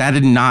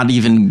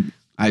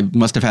 I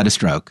must have had a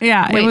stroke.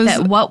 Yeah, wait, it was.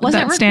 What was it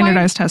required?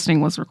 Standardized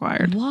testing was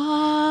required.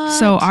 What?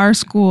 So our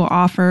school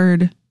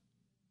offered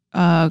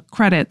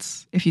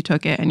credits if you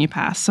took it and you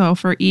passed. So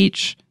for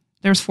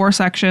there's 4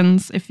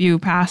 sections. If you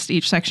passed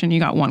each section, you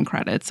got 1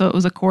 credit. So it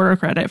was a quarter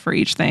credit for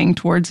each thing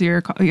towards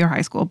your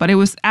high school. But it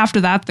was after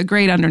that, the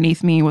grade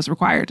underneath me was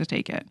required to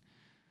take it.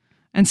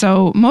 And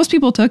so most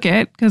people took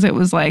it because it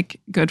was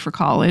good for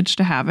college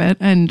to have it.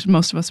 And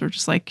most of us were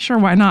just sure,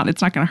 why not?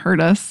 It's not going to hurt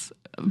us.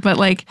 But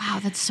wow,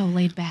 that's so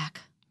laid back.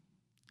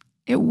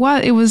 It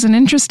was an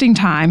interesting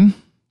time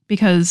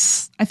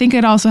because I think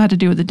it also had to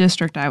do with the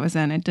district I was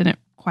in. It didn't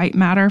quite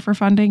matter for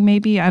funding,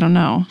 maybe. I don't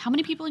know. How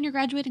many people in your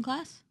graduating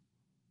class?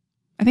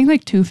 I think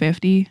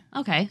 250.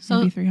 Okay, so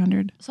maybe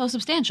 300. So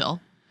substantial,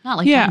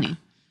 not tiny.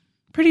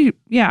 Pretty.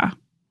 Yeah,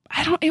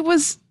 it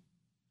was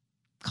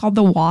called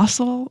the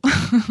WASL.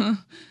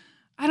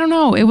 I don't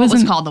know. It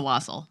was called the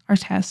WASL. Our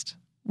test,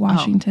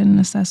 Washington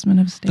Assessment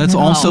of State. That's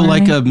also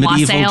like a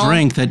medieval Wassail.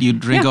 drink that you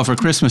drink over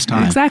Christmas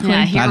time. Exactly.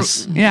 That's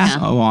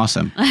so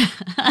awesome.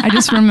 I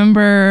just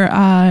remember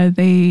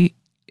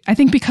I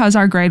think because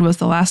our grade was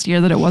the last year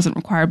that it wasn't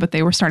required, but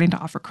they were starting to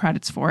offer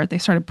credits for it. They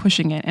started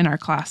pushing it in our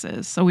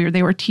classes. So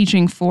they were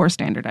teaching for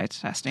standardized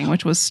testing,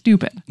 which was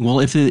stupid. Well,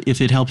 if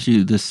it helps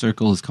you, this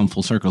circle has come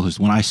full circle. Because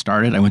when I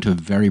started, I went to a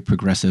very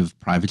progressive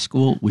private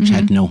school, which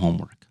had no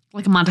homework.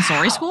 Like a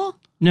Montessori school?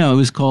 No, it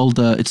was called,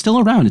 it's still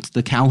around. It's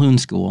the Calhoun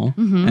School,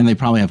 and they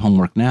probably have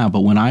homework now. But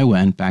when I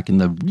went back in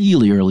the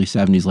really early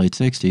 70s, late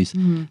 60s,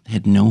 they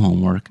had no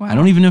homework. Wow. I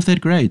don't even know if they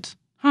had grades.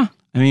 Huh.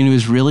 It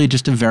was really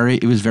just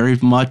it was very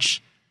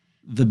much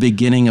the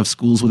beginning of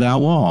schools without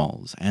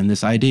walls and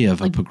this idea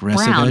of a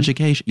progressive Brown.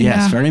 education.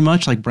 Yes, very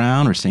much like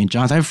Brown or St.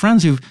 John's. I have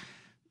friends who've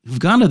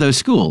gone to those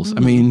schools.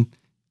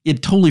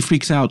 It totally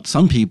freaks out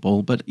some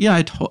people, but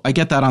yeah, I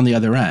get that on the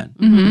other end,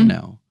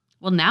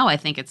 Well, now I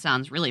think it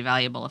sounds really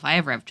valuable. If I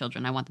ever have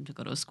children, I want them to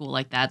go to a school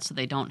like that so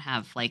they don't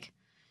have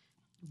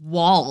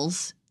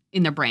walls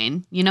in their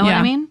brain. You know what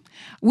I mean?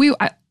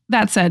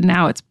 That said,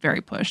 now it's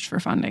very pushed for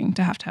funding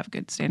to have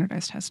good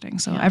standardized testing.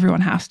 So everyone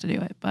has to do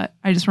it. But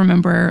I just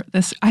remember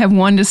this. I have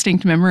one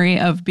distinct memory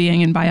of being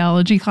in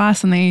biology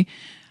class, and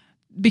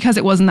because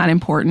it wasn't that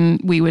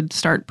important, we would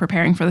start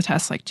preparing for the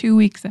test like 2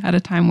 weeks ahead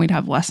of time. We'd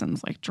have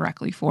lessons like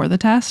directly for the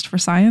test for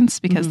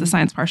science, because the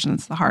science portion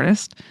is the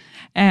hardest.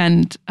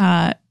 And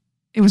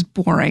it was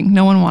boring.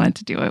 No one wanted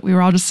to do it. We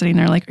were all just sitting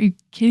there like, are you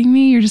kidding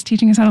me? You're just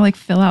teaching us how to like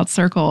fill out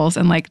circles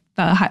and like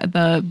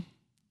the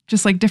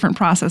just like different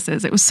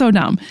processes. It was so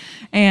dumb.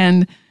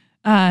 And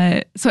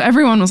so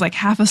everyone was like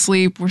half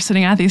asleep. We're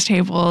sitting at these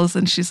tables,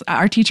 and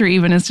our teacher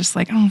even is just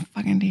like, I don't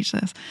fucking teach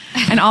this.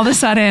 And all of a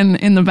sudden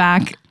in the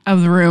back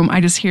of the room, I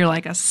just hear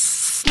like a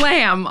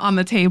slam on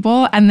the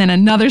table and then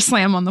another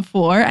slam on the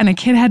floor, and a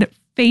kid had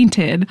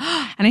fainted,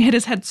 and he hit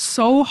his head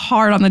so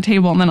hard on the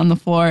table and then on the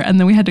floor. And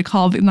then we had to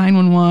call the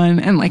 911,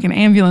 and like an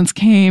ambulance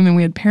came, and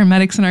we had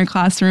paramedics in our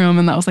classroom.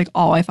 And that was like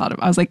all I thought of.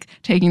 I was like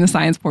taking the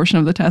science portion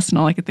of the test, and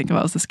all I could think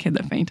about was this kid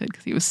that fainted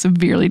because he was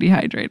severely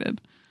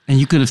dehydrated. And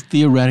you could have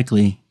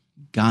theoretically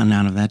gotten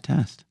out of that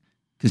test,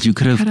 because you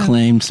could have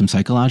claimed some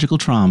psychological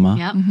trauma.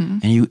 Yep.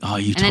 And you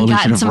totally should have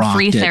rocked some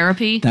free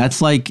therapy.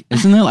 That's like,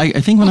 isn't that like,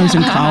 I think when I was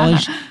in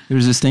college, there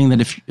was this thing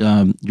that if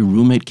your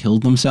roommate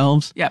killed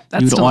themselves, you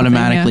would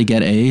automatically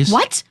get A's.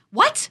 What?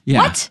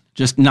 Yeah. What?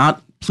 Just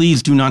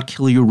please do not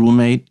kill your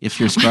roommate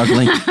if you're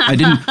struggling. I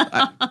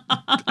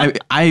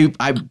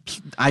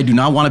do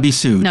not want to be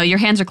sued. No, your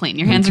hands are clean.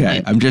 Your hands are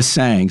clean. I'm just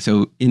saying.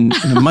 So in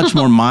a much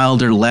more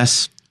milder,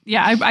 less.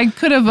 Yeah, I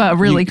could have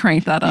really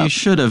cranked that up. You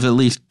should have at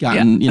least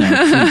gotten,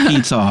 some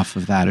Pete's off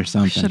of that or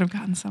something. Should have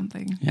gotten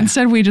something. Yeah.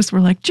 Instead, we just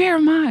were like,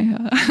 Jeremiah.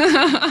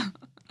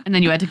 And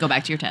then you had to go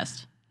back to your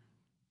test.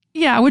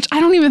 Yeah, which I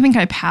don't even think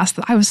I passed.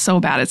 I was so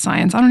bad at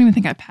science. I don't even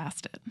think I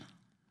passed it.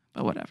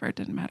 But whatever, it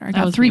didn't matter. I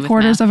got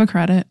 3/4 of a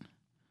credit.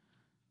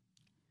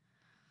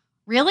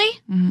 Really?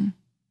 Mm-hmm.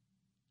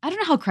 I don't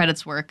know how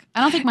credits work. I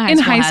don't think my high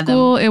school had had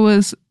school, them. it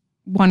was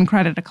 1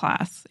 credit a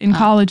class. In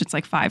college, it's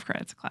like 5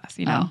 credits a class,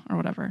 or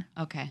whatever.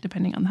 Okay.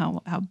 Depending on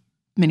how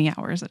many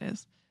hours it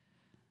is.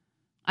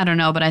 I don't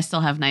know, but I still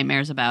have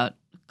nightmares about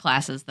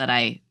classes that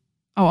I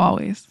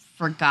always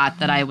forgot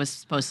that I was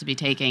supposed to be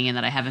taking and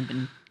that I haven't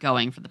been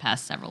going for the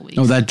past several weeks.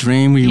 Oh, that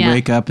dream where you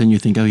wake up and you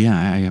think, oh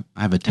yeah,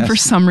 I have a test. And for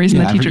some reason,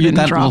 the teacher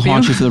didn't drop you. That will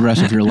haunt you for the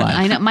rest of your life.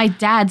 I know. My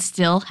dad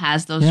still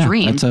has those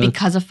dreams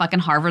because of fucking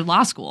Harvard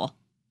Law School.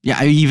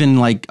 Yeah, even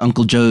like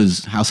Uncle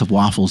Joe's House of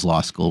Waffles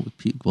Law School,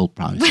 people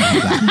probably say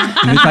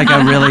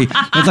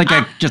that. It's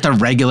like just a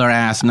regular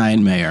ass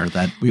nightmare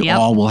that we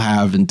all will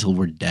have until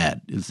we're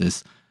dead. Is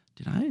this,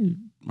 did I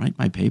write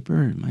my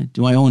paper?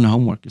 Do I own a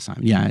homework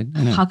assignment? Yeah, I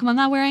know. How come I'm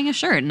not wearing a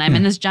shirt and I'm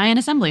in this giant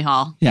assembly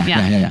hall?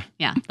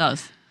 Yeah,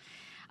 those.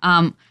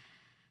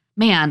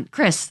 Man,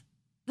 Chris,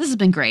 this has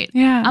been great.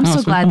 Yeah. I'm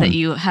so glad that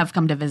you have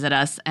come to visit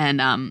us.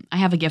 And I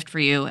have a gift for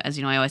you. As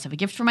you know, I always have a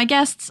gift for my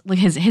guests. Like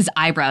his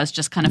eyebrows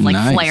just kind of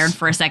like flared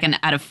for a second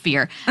out of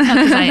fear.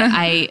 Because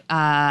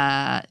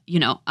I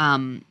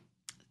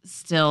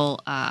still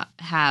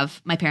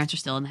have, my parents are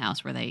still in the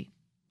house where they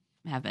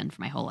have been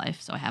for my whole life.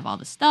 So I have all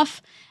this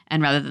stuff.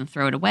 And rather than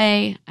throw it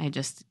away, I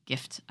just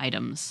gift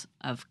items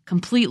of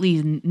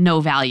completely no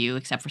value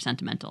except for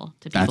sentimental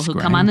to people who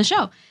come on the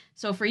show.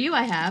 So for you,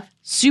 I have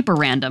super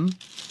random.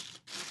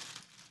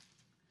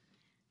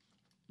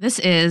 This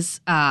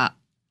is,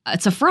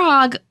 it's a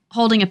frog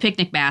holding a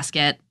picnic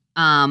basket,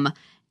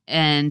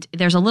 and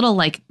there's a little,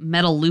 like,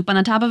 metal loop on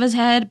the top of his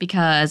head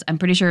because I'm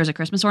pretty sure it was a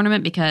Christmas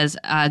ornament because,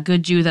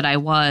 good Jew that I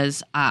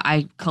was,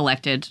 I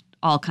collected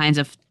all kinds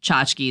of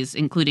tchotchkes,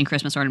 including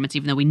Christmas ornaments,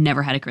 even though we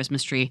never had a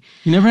Christmas tree.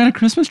 You never had a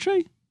Christmas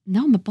tree?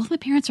 No, but both my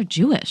parents are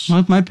Jewish. Well,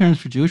 if my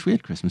parents were Jewish, we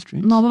had Christmas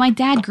trees. No, but my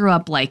dad grew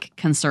up, like,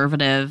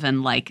 conservative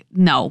and, like,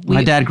 no.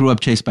 My dad grew up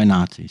chased by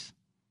Nazis.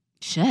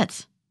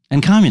 Shit.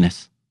 And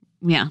communists.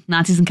 Yeah,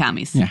 Nazis and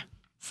commies. Yeah.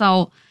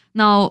 So,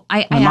 no,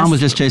 My mom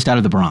was just chased out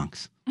of the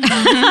Bronx.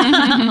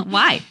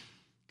 Why?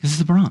 Because it's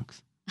the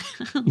Bronx.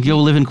 You go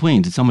live in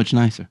Queens. It's so much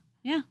nicer.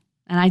 Yeah,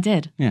 and I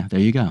did. Yeah,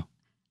 there you go.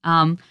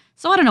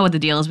 So I don't know what the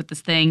deal is with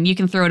this thing. You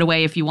can throw it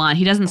away if you want.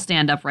 He doesn't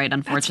stand upright,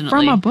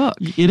 unfortunately. That's from a book.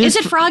 Is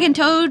it Frog and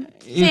Toad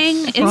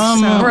thing?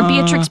 Or a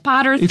Beatrix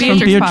Potter thing? It's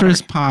from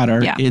Beatrix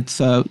Potter. Yeah. It's,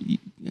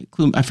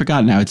 I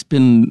forgot now. It's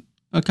been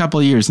a couple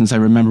of years since I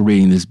remember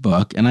reading this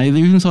book, and I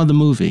even saw the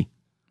movie.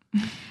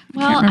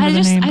 Well,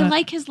 I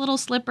like his little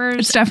slippers.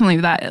 It's definitely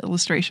that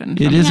illustration.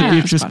 It is a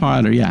Beatrix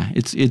Potter, yeah.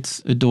 It's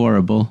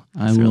adorable.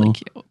 It's really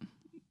cute.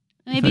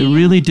 If I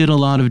really did a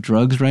lot of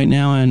drugs right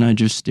now and I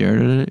just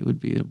stared at it, it would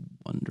be a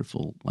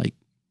wonderful, like,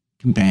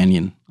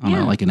 companion on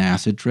an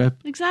acid trip.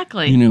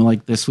 Exactly. You know,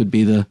 like this would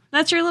be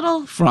that's your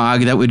little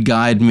frog that would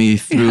guide me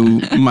through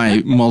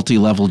my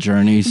multi-level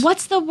journeys.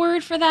 What's the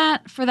word for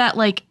that? For that,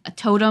 like, a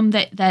totem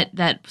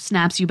that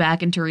snaps you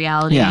back into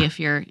reality if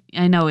you're,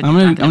 I know what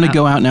I'm gonna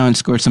go out now and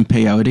score some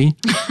peyote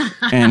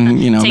and,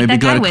 maybe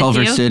go to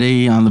Culver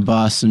City on the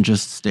bus and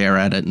just stare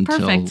at it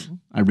until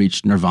I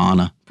reach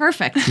nirvana.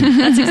 Perfect.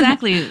 That's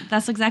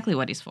exactly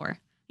what he's for.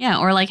 Yeah,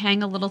 or like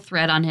hang a little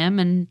thread on him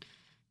and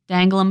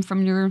dangle them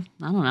from your,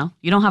 I don't know.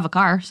 You don't have a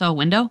car, so a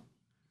window?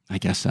 I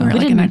guess so. Wear it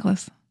like a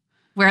necklace.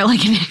 Wear it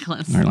like a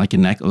necklace. Wear it like a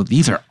necklace. Oh,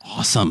 these are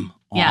awesome.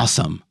 Yeah.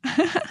 Awesome.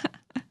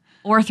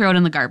 Or throw it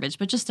in the garbage,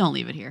 but just don't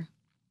leave it here.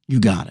 You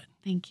got it.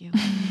 Thank you.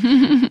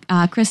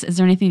 Chris, is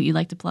there anything that you'd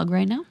like to plug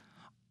right now?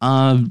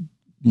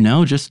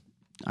 No, just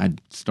I'm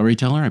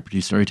storyteller. I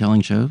produce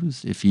storytelling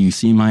shows. If you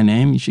see my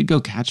name, you should go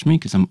catch me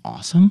because I'm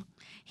awesome.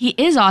 He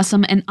is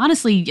awesome. And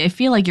honestly, I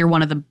feel like you're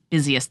one of the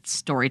busiest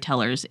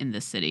storytellers in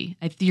this city.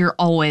 You're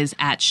always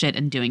at shit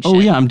and doing shit. Oh,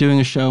 yeah. I'm doing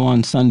a show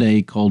on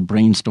Sunday called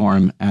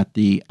Brainstorm at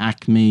the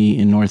Acme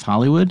in North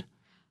Hollywood.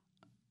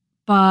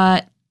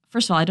 But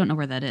first of all, I don't know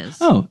where that is.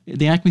 Oh,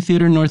 the Acme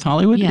Theater in North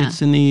Hollywood? Yeah.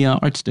 It's in the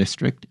Arts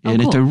District. Oh,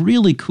 and cool. It's a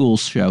really cool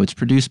show. It's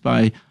produced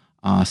by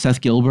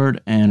Seth Gilbert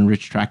and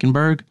Rich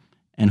Trachtenberg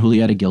and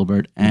Julieta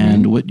Gilbert.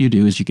 And what you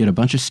do is you get a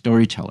bunch of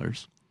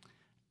storytellers,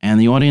 and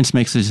the audience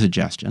makes a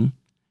suggestion.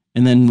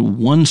 And then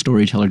one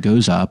storyteller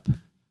goes up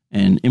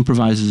and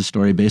improvises a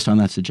story based on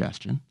that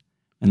suggestion.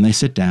 And they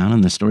sit down,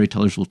 and the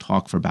storytellers will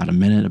talk for about a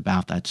minute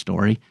about that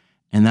story.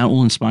 And that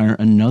will inspire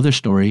another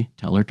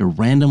storyteller to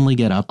randomly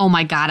get up. Oh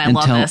my God, I and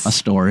love tell this. a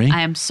story. I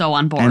am so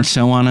on board. And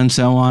so on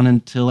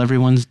until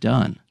everyone's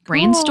done.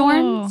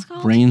 Brainstorm? It's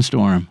called?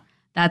 Brainstorm.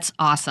 That's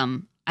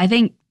awesome. I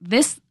think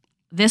this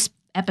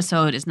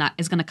episode is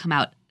going to come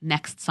out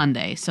next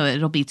Sunday, so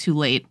it'll be too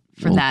late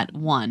for that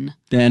one.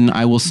 Then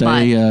I will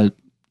say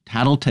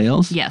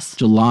Tattletales. Yes.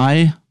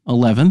 July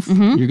 11th.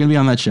 You're going to be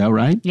on that show,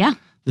 right? Yeah.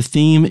 The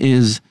theme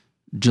is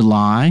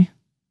July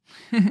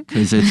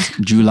because it's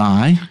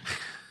July.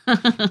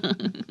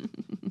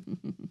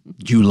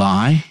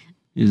 July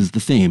is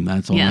the theme.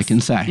 That's all I can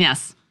say.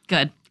 Yes.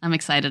 Good. I'm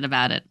excited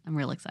about it. I'm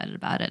real excited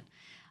about it.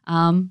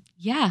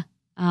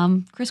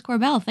 Chris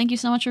Korbel, thank you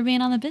so much for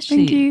being on the Bitch Seat.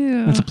 Thank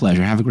you. It's a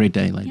pleasure. Have a great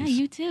day, ladies.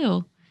 Yeah, you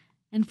too.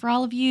 And for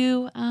all of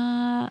you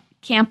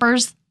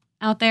campers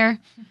out there,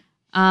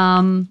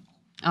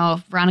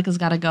 Veronica's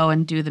got to go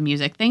and do the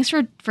music. Thanks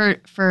for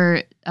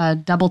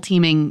double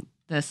teaming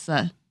this.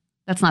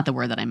 That's not the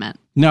word that I meant.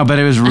 No, but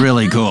it was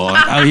really cool.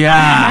 Oh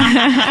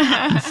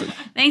yeah.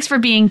 Thanks for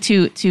being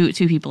two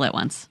people at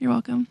once. You're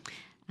welcome.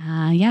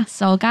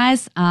 So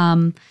guys,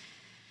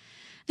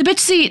 the Bitch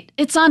Seat,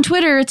 it's on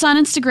Twitter, it's on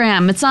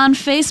Instagram, it's on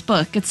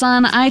Facebook, it's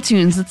on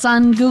iTunes, it's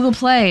on Google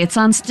Play, it's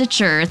on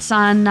Stitcher, it's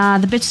on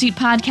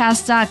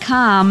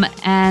thebitchseatpodcast.com,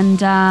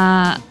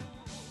 and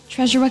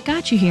Treasure, what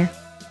got you here?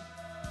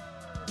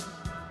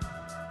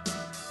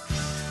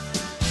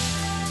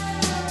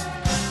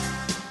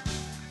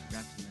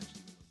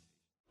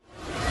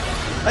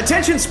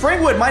 Attention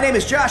Springwood, my name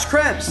is Josh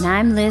Krebs. And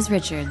I'm Liz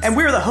Richards. And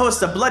we're the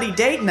hosts of Bloody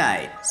Date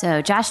Night.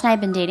 So Josh and I have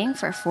been dating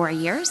for 4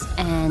 years,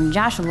 and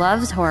Josh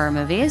loves horror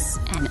movies,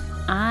 and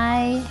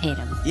I hate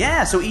them.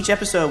 Yeah, so each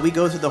episode we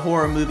go through the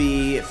horror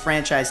movie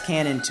franchise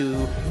canon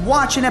to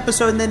watch an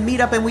episode and then meet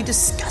up and we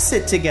discuss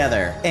it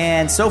together.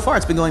 And so far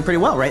it's been going pretty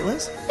well, right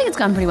Liz? I think it's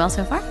gone pretty well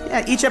so far.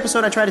 Yeah, each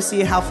episode I try to see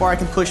how far I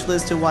can push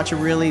Liz to watch a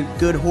really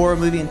good horror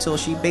movie until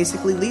she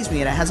basically leaves me,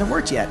 and it hasn't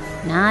worked yet.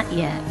 Not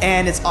yet.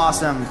 And it's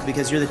awesome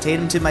because you're the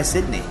Tatum to my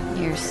Sydney.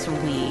 You're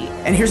sweet.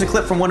 And here's a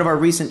clip from one of our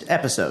recent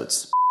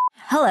episodes.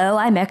 Hello,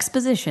 I'm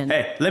Exposition.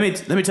 Hey, let me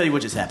tell you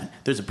what just happened.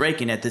 There's a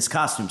break-in at this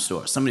costume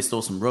store. Somebody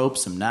stole some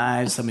ropes, some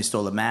knives, somebody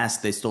stole a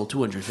mask, they stole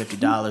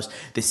 $250,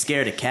 they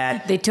scared a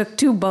cat. They took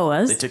 2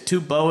 boas. Two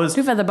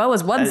feather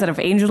boas, one set of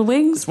angel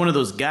wings. It's one of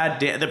those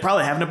goddamn... They're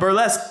probably having a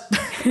burlesque...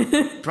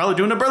 probably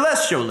doing a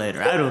burlesque show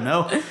later. I don't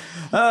know.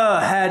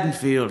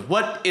 Haddonfield.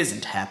 What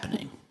isn't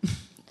happening?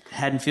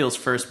 Haddonfield's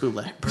first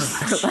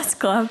Burlesque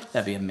club.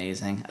 That'd be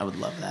amazing. I would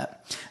love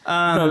that.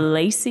 The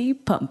Lacy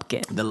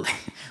Pumpkin.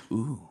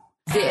 Ooh.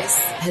 This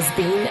has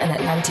been an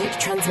Atlantic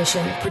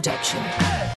Transmission production.